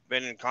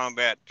been in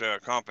combat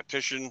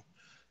competition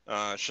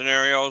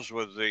scenarios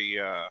with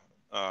the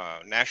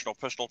national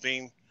pistol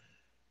team.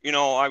 You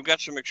know, I've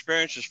got some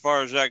experience as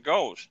far as that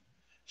goes.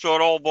 So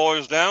it all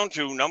boils down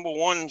to, number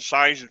 1,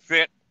 size and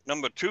fit.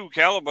 Number 2,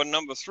 caliber.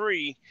 Number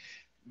 3,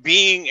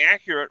 being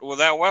accurate with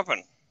that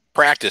weapon.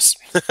 Practice.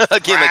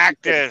 Again,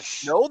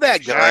 practice. Know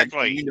that gun.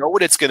 You know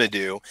what it's going to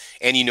do,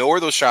 and you know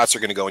where those shots are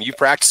going to go. And you've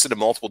practiced it at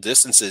multiple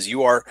distances.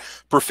 You are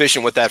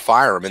proficient with that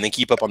firearm, and then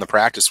keep up on the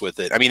practice with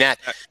it. I mean, that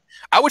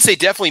I would say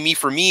definitely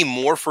for me,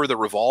 more for the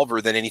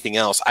revolver than anything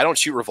else. I don't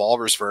shoot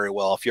revolvers very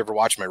well. If you ever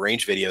watch my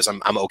range videos,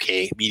 I'm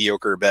okay,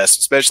 mediocre at best,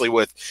 especially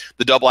with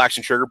the double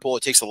action trigger pull.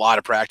 It takes a lot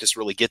of practice to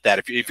really get that.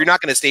 If you're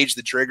not going to stage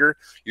the trigger,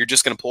 you're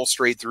just going to pull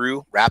straight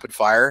through, rapid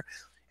fire.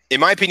 In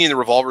my opinion, the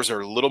revolvers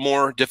are a little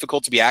more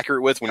difficult to be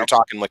accurate with when you're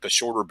talking like a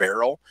shorter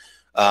barrel,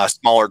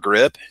 smaller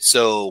grip.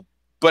 So,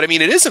 but I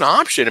mean, it is an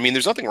option. I mean,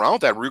 there's nothing wrong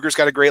with that. Ruger's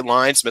got a great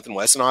line, Smith &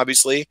 Wesson,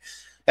 obviously.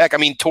 Heck, I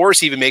mean,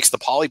 Taurus even makes the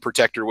Poly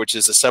Protector, which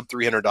is a sub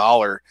 $300,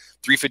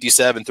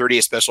 357,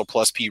 38 special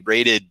plus P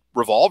rated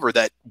revolver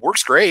that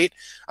works great.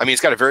 I mean,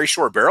 it's got a very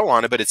short barrel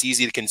on it, but it's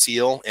easy to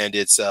conceal and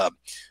it's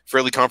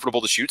fairly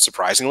comfortable to shoot,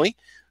 surprisingly.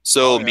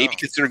 So maybe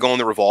consider going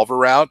the revolver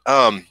route.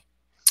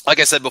 Like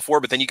I said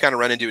before, but then you kind of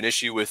run into an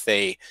issue with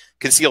a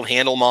concealed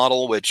handle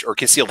model, or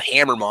concealed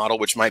hammer model,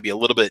 which might be a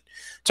little bit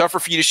tougher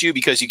for you to shoot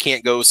because you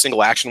can't go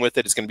single action with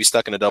it. It's going to be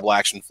stuck in a double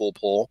action full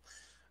pull.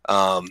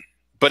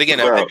 But again,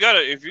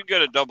 if you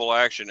got a double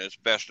action, it's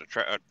best to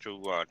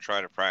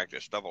try to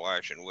practice double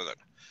action with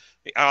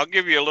it. I'll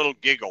give you a little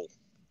giggle.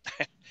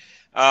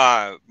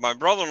 My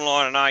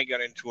brother-in-law and I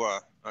got into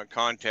a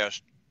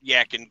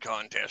yakking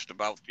contest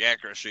about the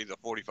accuracy of the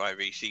 45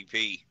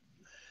 ACP.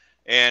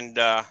 And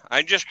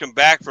I just come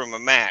back from a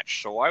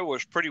match, so I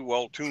was pretty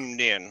well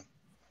tuned in.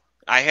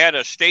 I had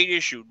a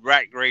state-issued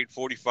rack grade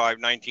 45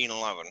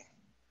 1911.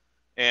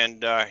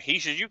 And he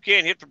says, you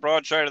can't hit the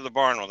broadside of the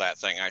barn with that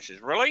thing. I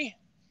says, really?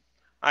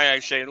 I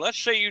say, let's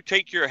say you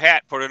take your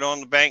hat, put it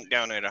on the bank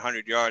down at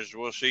 100 yards.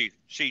 We'll see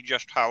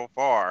just how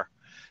far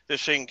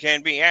this thing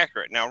can be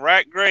accurate. Now,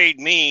 rack grade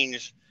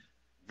means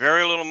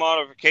very little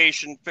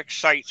modification, fixed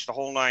sights, the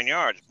whole 9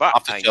 yards.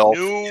 But I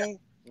knew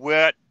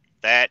what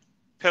that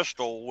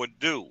pistol would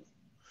do.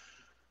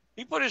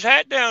 He put his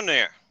hat down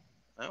there.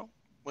 Well,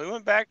 we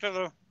went back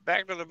to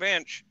the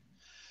bench.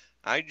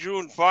 I drew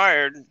and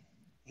fired.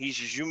 He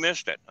says, you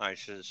missed it. I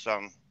says,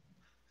 I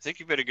think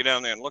you better go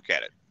down there and look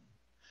at it.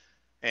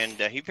 And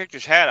he picked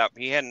his hat up.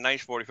 He had a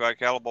nice 45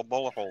 caliber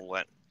bullet hole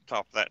at the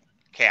top of that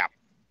cap.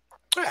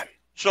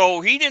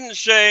 So he didn't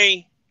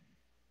say,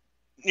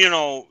 you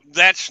know,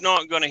 that's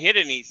not going to hit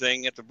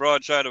anything at the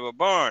broadside of a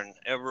barn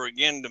ever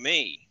again to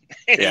me.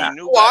 Yeah.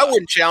 Well, I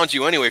wouldn't challenge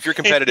you anyway. If you're a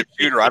competitive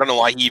shooter, I don't know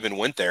why he even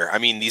went there. I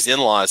mean, these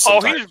in-laws.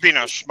 Oh, he was being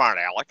a smart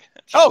aleck.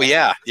 Oh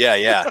yeah.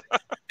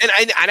 And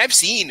I've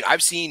seen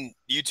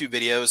YouTube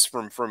videos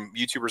from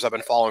YouTubers I've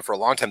been following for a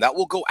long time that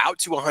will go out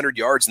to 100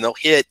 yards and they'll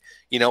hit,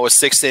 you know, a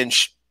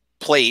 6-inch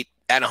plate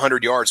at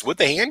 100 yards with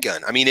the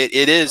handgun. I mean, it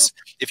is,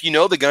 if you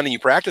know the gun and you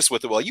practice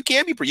with it well, you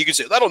can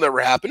say that'll never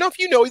happen. No, if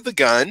you know the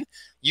gun,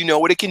 you know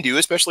what it can do,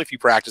 especially if you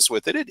practice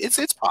with it.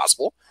 It's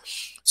possible.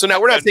 So now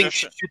we're not saying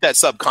shoot that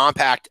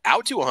subcompact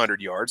out to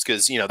 100 yards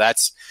because, you know,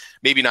 that's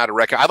maybe not a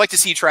record. I'd like to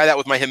see you try that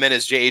with my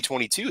Jimenez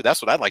JA-22.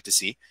 That's what I'd like to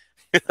see.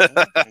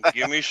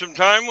 Give me some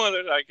time with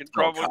it. I could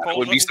probably pull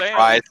wouldn't be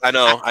surprised.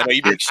 Down. I know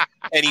you make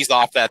pennies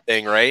off that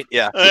thing, right?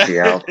 Yeah. Get the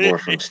Altor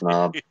from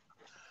Snob.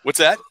 What's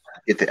that?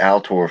 Get the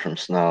Altor from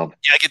Snob.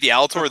 Yeah, get the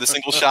Altor, the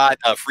single shot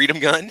Freedom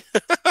gun.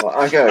 Well,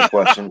 I got a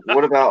question.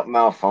 What about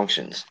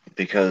malfunctions?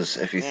 Because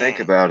if you think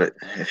about it,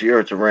 if you're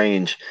at the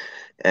range,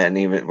 and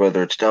even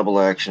whether it's double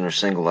action or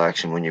single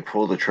action, when you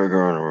pull the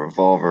trigger on a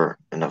revolver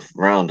and the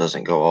round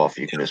doesn't go off,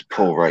 you can just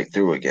pull right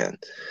through again.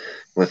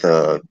 With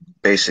a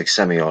basic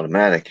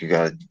semi-automatic, you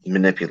got to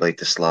manipulate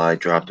the slide,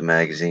 drop the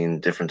magazine,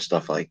 different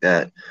stuff like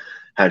that.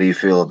 How do you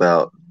feel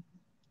about,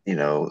 you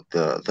know,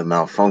 the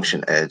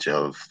malfunction edge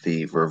of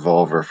the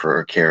revolver for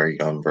a carry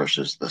gun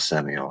versus the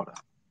semi-auto?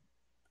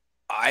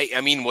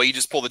 I mean, well, you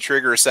just pull the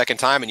trigger a second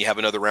time and you have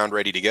another round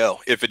ready to go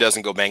if it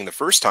doesn't go bang the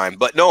first time.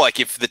 But no, like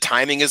if the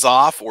timing is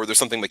off or there's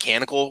something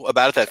mechanical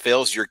about it that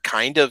fails, you're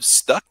kind of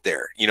stuck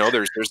there. You know,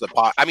 there's the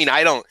pot. I mean,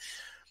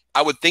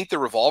 I would think the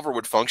revolver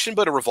would function,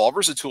 but a revolver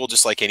is a tool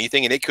just like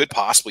anything, and it could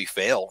possibly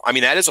fail. I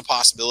mean, that is a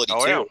possibility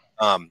too.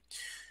 Yeah.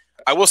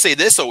 I will say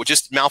this though,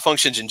 just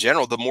malfunctions in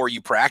general, the more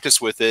you practice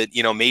with it,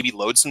 you know, maybe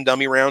load some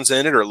dummy rounds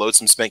in it or load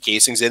some spent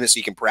casings in it so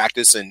you can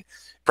practice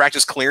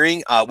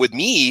clearing. With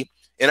me,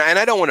 and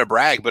I don't want to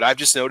brag, but I've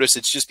just noticed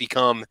it's just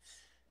become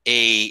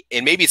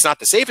and maybe it's not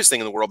the safest thing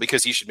in the world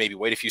because you should maybe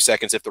wait a few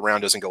seconds if the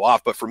round doesn't go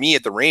off. But for me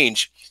at the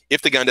range,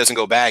 if the gun doesn't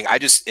go bang, I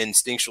just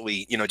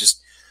instinctually, you know, just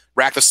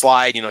rack the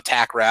slide, you know,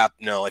 tack wrap.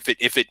 No, if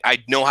it,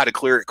 I know how to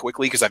clear it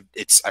quickly because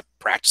I've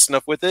practiced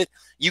enough with it.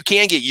 You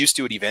can get used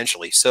to it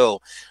eventually.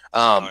 So,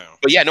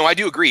 but yeah, no, I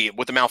do agree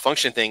with the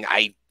malfunction thing.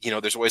 You know,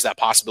 there's always that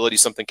possibility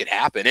something could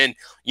happen, and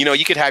you know,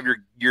 you could have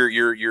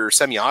your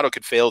semi-auto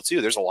could fail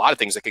too. There's a lot of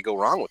things that could go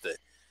wrong with it.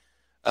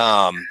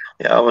 Yeah,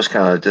 I was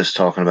kind of just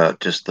talking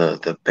about just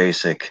the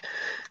basic.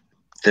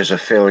 There's a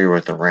failure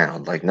with the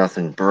round, like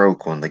nothing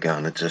broke on the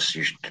gun. It just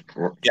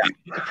the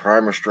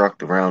primer struck,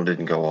 the round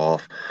didn't go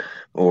off.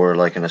 Or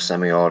like in a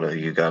semi-auto,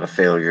 you got a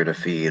failure to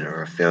feed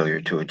or a failure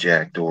to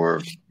eject,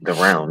 or the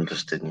round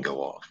just didn't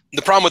go off.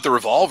 The problem with the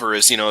revolver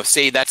is, you know,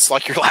 say that's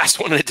like your last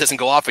one and it doesn't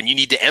go off and you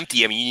need to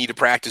empty. I mean, you need to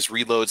practice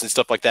reloads and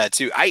stuff like that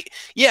too. I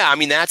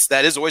mean, that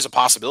is always a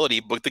possibility,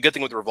 but the good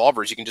thing with the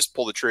revolver is you can just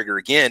pull the trigger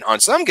again. On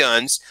some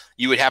guns,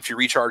 you would have to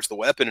recharge the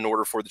weapon in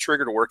order for the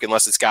trigger to work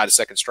unless it's got a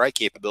second strike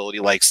capability,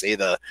 like say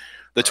the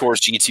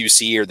Taurus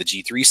G2C or the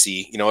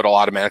G3C, you know, it'll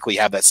automatically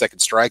have that second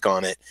strike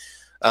on it.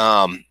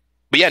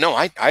 But yeah, no,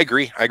 I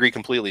agree. I agree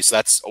completely. So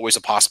that's always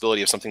a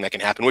possibility of something that can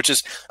happen, which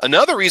is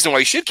another reason why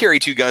you should carry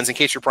two guns in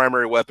case your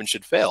primary weapon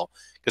should fail.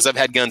 Because I've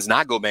had guns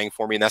not go bang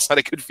for me, and that's not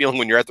a good feeling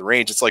when you're at the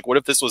range. It's like, what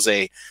if this was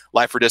a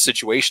life or death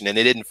situation and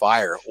it didn't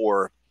fire,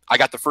 or I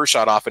got the first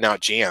shot off and now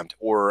it jammed,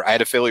 or I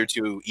had a failure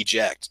to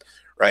eject,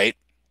 right?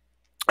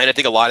 And I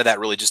think a lot of that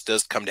really just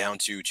does come down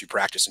to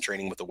practice and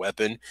training with the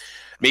weapon.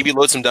 Maybe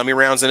load some dummy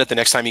rounds in it the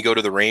next time you go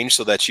to the range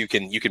so that you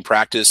can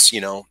practice, you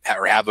know,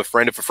 or have a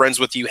friend, if a friend's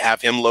with you, have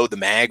him load the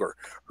mag or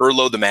her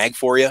load the mag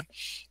for you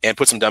and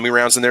put some dummy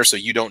rounds in there so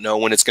you don't know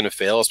when it's going to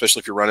fail, especially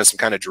if you're running some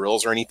kind of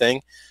drills or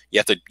anything. You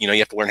have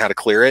to learn how to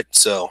clear it.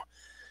 So,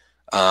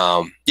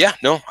 yeah,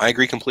 no, I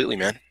agree completely,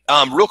 man.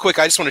 Real quick,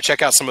 I just want to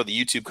check out some of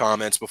the YouTube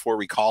comments before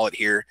we call it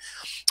here.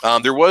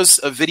 There was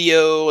a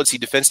video, let's see,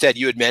 Defense Dad,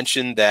 you had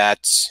mentioned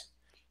that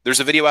there's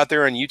a video out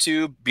there on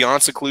YouTube,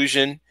 Beyond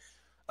Seclusion.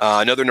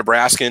 Another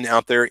Nebraskan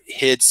out there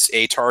hits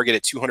a target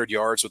at 200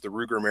 yards with the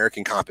Ruger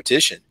American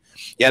competition.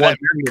 Yeah, that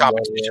American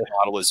competition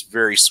model is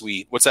very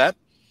sweet. What's that?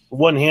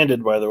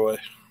 One-handed, by the way.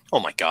 Oh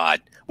my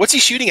God! What's he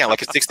shooting at?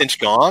 Like a 6-inch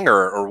gong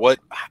or what?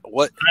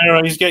 What? I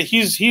don't know.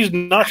 He's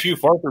not too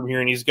far from here,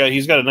 and he's got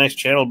a nice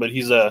channel, but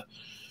he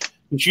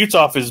shoots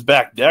off his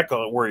back deck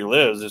on where he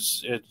lives.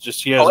 It's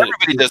just he has.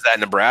 Everybody does that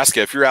in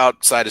Nebraska. If you're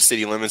outside of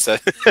city limits,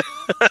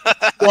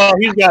 well,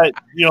 he's got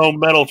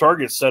metal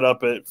targets set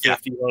up at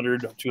 50,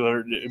 100,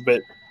 200,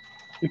 but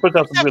he puts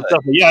out some good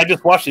stuff. But yeah, I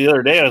just watched it the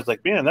other day. I was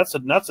like, man, that's a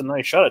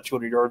nice shot at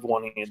 200 yards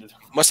one-handed.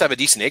 Must have a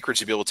decent acreage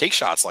to be able to take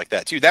shots like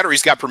that too. That or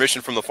he's got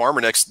permission from the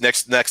farmer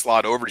next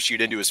lot over to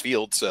shoot into his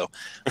field. So,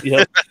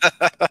 yeah.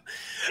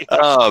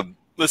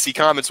 Let's see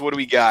comments. What do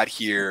we got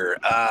here?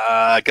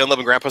 Gun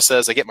Loving Grandpa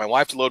says, I get my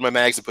wife to load my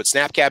mags and put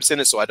snap caps in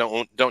it so I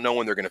don't know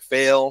when they're going to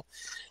fail.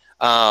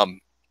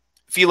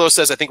 Philo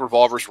says, I think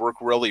revolvers work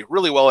really,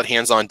 really well at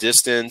hands-on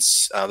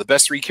distance. The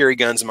best 3-carry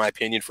guns, in my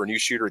opinion, for a new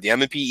shooter, the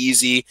M&P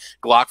Easy,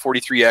 Glock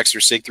 43X,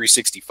 or SIG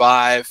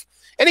 365.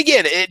 And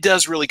again, it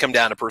does really come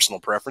down to personal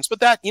preference, but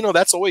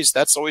that's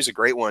always a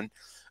great one.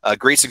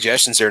 Great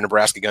suggestions there,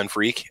 Nebraska Gun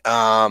Freak.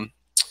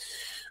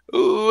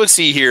 Ooh, let's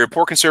see here.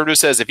 Poor Conservative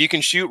says, if you can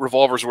shoot,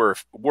 revolvers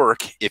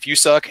work. If you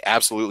suck,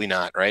 absolutely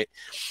not, right?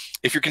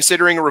 If you're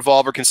considering a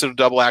revolver, consider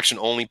double action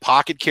only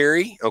pocket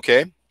carry,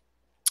 okay?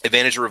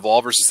 Advantage of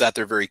revolvers is that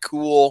they're very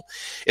cool.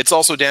 It's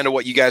also down to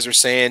what you guys are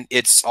saying.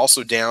 It's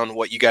also down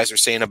what you guys are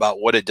saying about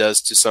what it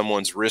does to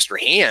someone's wrist or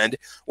hand,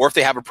 or if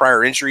they have a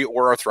prior injury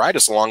or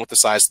arthritis along with the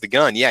size of the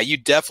gun. Yeah, you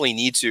definitely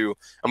need to.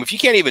 If you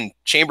can't even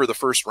chamber the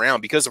first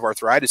round because of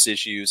arthritis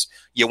issues,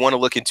 you want to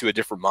look into a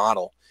different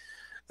model.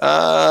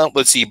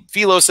 Let's see.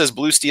 Philo says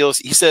blue steel.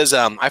 He says,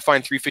 I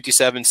find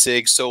 357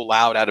 SIG so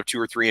loud out of 2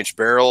 or 3 inch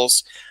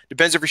barrels.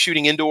 Depends if you're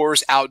shooting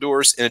indoors,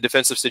 outdoors. In a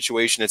defensive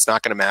situation, it's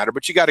not going to matter,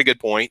 but you got a good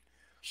point.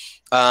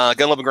 Gun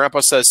Loving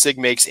Grandpa says SIG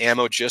makes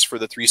ammo just for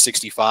the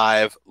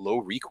 365, low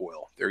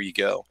recoil. There you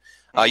go.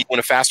 You want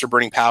a faster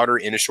burning powder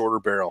in a shorter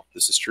barrel.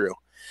 This is true.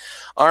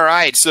 All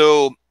right.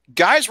 So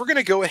guys, we're going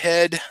to go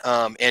ahead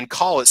and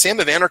call it. Sam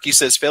of Anarchy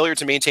says failure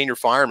to maintain your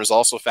firearm is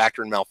also a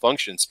factor in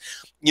malfunctions.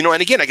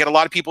 And again, I get a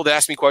lot of people that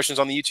ask me questions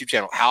on the YouTube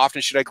channel. How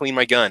often should I clean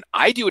my gun?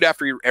 I do it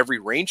after every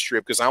range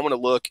trip because I want to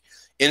look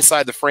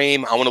inside the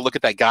frame. I want to look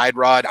at that guide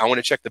rod. I want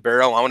to check the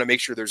barrel. I want to make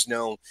sure there's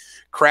no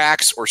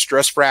cracks or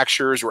stress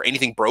fractures or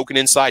anything broken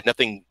inside,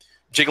 nothing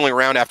jiggling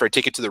around after I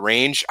take it to the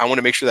range. I want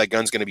to make sure that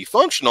gun's going to be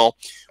functional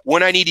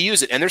when I need to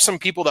use it. And there's some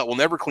people that will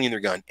never clean their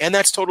gun, and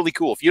that's totally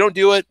cool. If you don't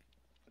do it,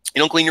 you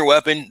don't clean your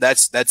weapon,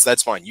 that's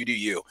fine. You do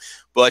you.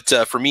 But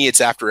for me,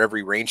 it's after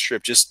every range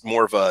trip, just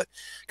more of a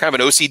kind of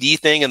an OCD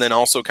thing, and then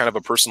also kind of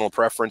a personal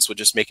preference with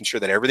just making sure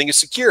that everything is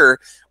secure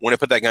when I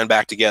put that gun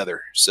back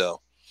together. So,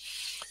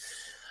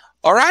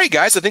 all right,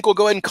 guys, I think we'll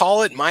go ahead and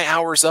call it. My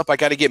hour's up. I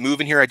got to get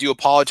moving here. I do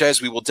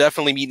apologize. We will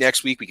definitely meet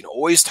next week. We can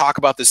always talk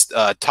about this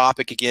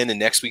topic again in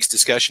next week's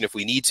discussion if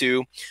we need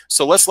to.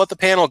 So let's let the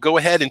panel go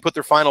ahead and put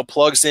their final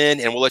plugs in,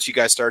 and we'll let you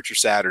guys start your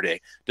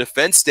Saturday.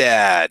 Defense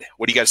Dad,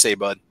 what do you got to say,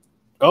 bud?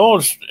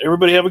 Oh,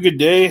 everybody have a good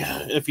day.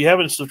 If you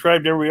haven't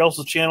subscribed to everybody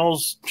else's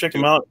channels, check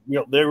them out.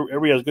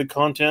 Everybody has good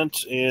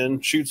content,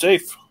 and shoot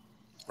safe.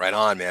 Right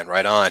on, man.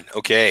 Right on.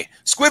 Okay.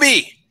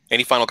 Squibby,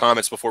 any final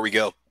comments before we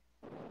go?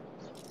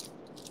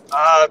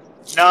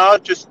 No,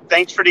 just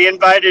thanks for the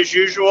invite as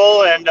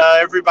usual, and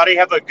everybody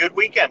have a good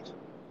weekend.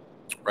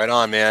 Right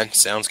on, man.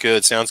 Sounds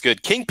good. Sounds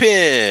good.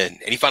 Kingpin,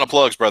 any final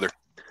plugs, brother?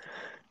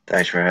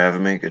 Thanks for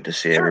having me. Good to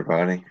see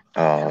everybody.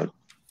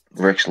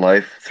 Rick's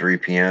Life, 3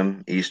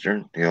 p.m.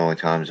 Eastern, the only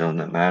time zone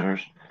that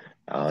matters.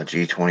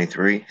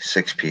 G23,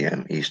 6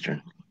 p.m. Eastern,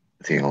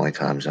 the only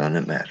time zone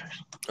that matters.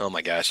 Oh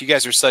my gosh, you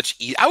guys are such.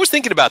 I was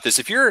thinking about this.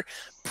 If you're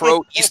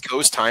pro East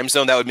Coast time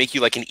zone, that would make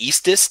you like an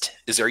Eastist.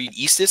 Are you an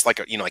Eastist? Like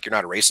like you're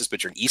not a racist,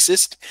 but you're an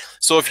Eastist.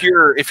 So if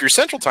you're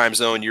Central time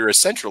zone, you're a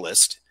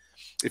Centralist.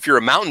 If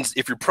you're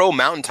pro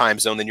Mountain time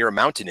zone, then you're a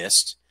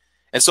Mountainist.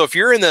 And so if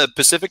you're in the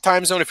Pacific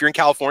time zone, if you're in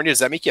California, does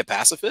that make you a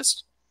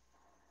pacifist?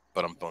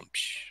 But I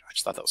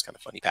just thought that was kind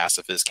of funny.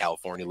 Pacifist,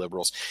 California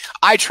liberals.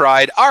 I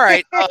tried. All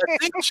right.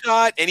 Single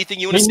shot. Anything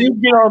you want to say? Can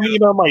you get on me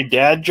about my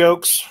dad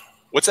jokes?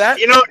 What's that?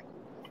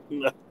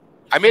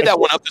 I made that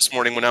one up this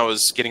morning when I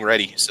was getting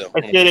ready. So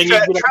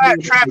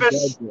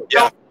Travis,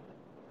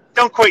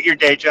 don't quit your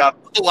day job.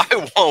 Well,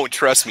 I won't.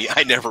 Trust me,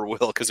 I never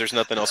will, because there's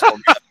nothing else for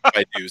me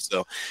I do.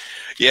 So,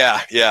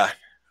 yeah.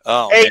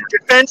 Oh, hey, man.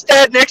 Defense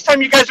Dad, next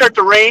time you guys are at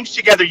the range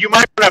together, you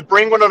might want to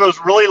bring one of those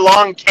really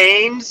long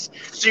canes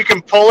so you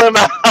can pull him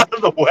out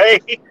of the way.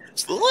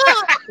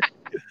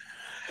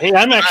 Hey,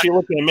 I'm actually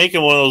looking at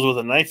making one of those with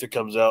a knife that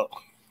comes out.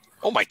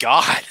 Oh my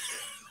God.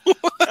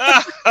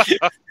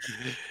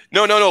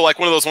 No, like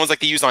one of those ones like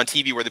they use on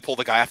TV where they pull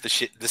the guy off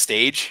the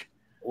stage.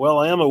 Well,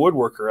 I am a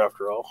woodworker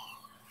after all.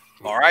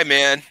 All right,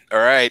 man. All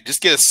right,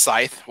 just get a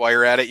scythe while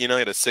you're at it.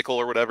 Get a sickle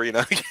or whatever.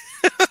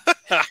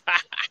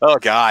 Oh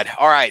God.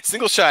 All right,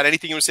 single shot.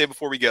 Anything you want to say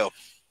before we go?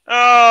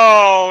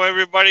 Oh,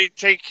 everybody,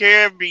 take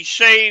care. Be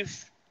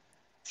safe.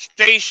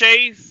 Stay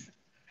safe.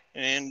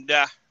 And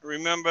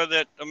remember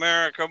that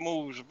America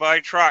moves by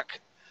truck.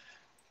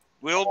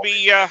 We'll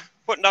be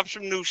putting up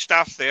some new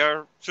stuff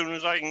there as soon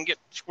as I can get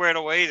squared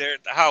away there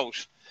at the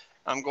house.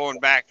 I'm going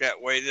back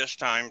that way this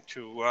time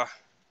to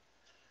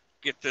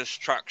get this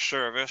truck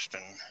serviced.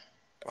 And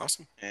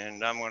awesome.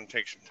 And I'm going to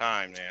take some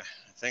time there.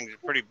 Things are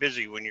pretty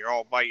busy when you're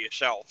all by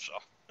yourself. So.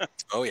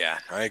 Oh, yeah,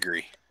 I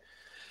agree.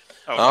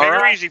 Oh,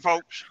 take it easy,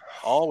 folks.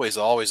 Always.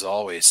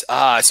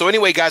 So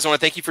anyway, guys, I want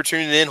to thank you for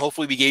tuning in.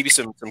 Hopefully we gave you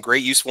some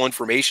great useful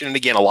information. And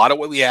again, a lot of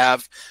what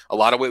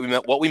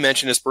we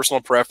mentioned is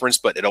personal preference,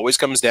 but it always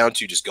comes down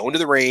to just going to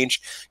the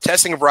range,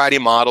 testing a variety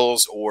of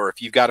models, or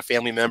if you've got a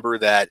family member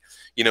that,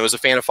 is a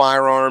fan of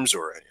firearms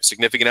or a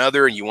significant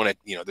other, and you want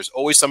to, there's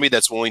always somebody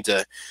that's willing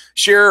to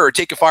share or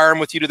take a firearm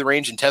with you to the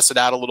range and test it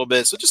out a little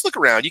bit. So just look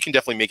around. You can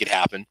definitely make it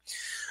happen.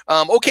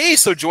 Okay,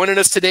 so joining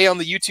us today on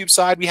the YouTube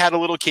side, we had a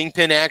little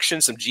Kingpin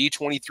action, some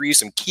G23,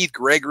 some Keith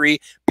Gregory,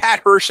 Pat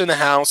Hirsch in the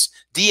house,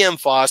 DM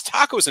Foss,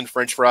 tacos and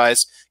french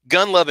fries,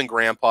 gun loving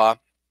grandpa,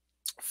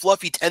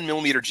 fluffy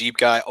 10mm Jeep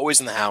guy,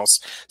 always in the house,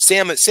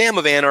 Sam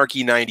of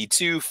Anarchy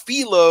 92,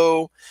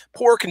 Philo,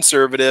 Poor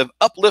Conservative,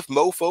 Uplift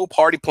Mofo,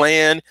 Party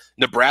Plan,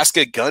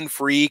 Nebraska Gun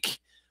Freak,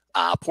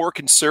 Poor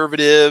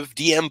Conservative,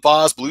 DM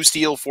Foss, Blue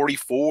Steel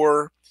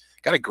 44.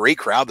 Got a great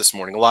crowd this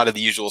morning. A lot of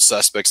the usual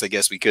suspects, I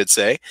guess we could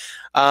say.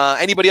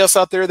 Anybody else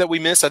out there that we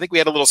missed? I think we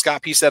had a little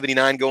Scott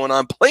P79 going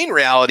on. Plain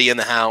Reality in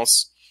the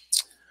house.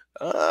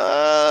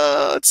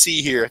 Let's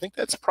see here. I think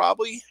that's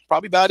probably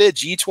about it.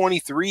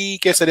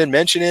 G23. Guess I didn't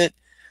mention it.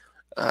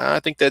 I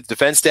think that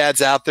Defense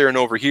Dad's out there, and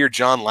over here,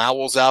 John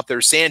Lowell's out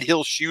there.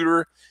 Sandhill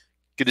Shooter.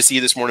 Good to see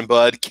you this morning,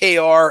 bud.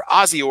 KR,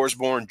 Ozzy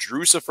Osbourne,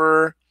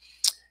 Drucifer.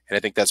 And I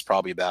think that's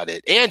probably about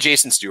it. And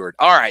Jason Stewart.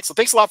 All right. So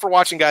thanks a lot for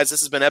watching, guys. This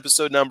has been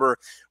episode number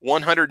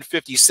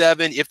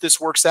 157. If this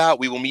works out,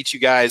 we will meet you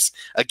guys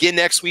again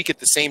next week at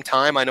the same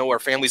time. I know our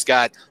family's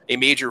got a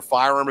major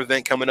firearm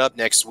event coming up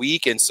next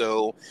week. And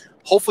so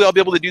hopefully I'll be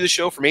able to do the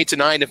show from 8 to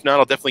 9. If not,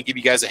 I'll definitely give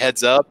you guys a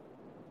heads up.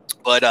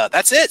 But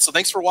that's it. So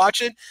thanks for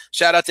watching.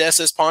 Shout out to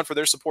SS Pawn for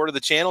their support of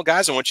the channel.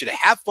 Guys, I want you to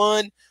have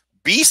fun,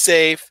 be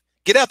safe,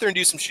 get out there and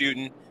do some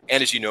shooting.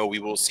 And as you know, we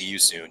will see you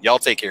soon. Y'all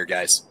take care,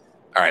 guys.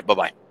 All right.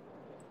 Bye-bye.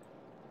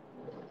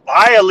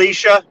 Bye,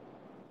 Alicia.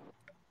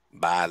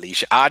 Bye,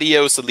 Alicia.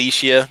 Adios,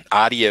 Alicia.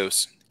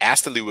 Adios.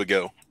 Hasta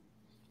luego.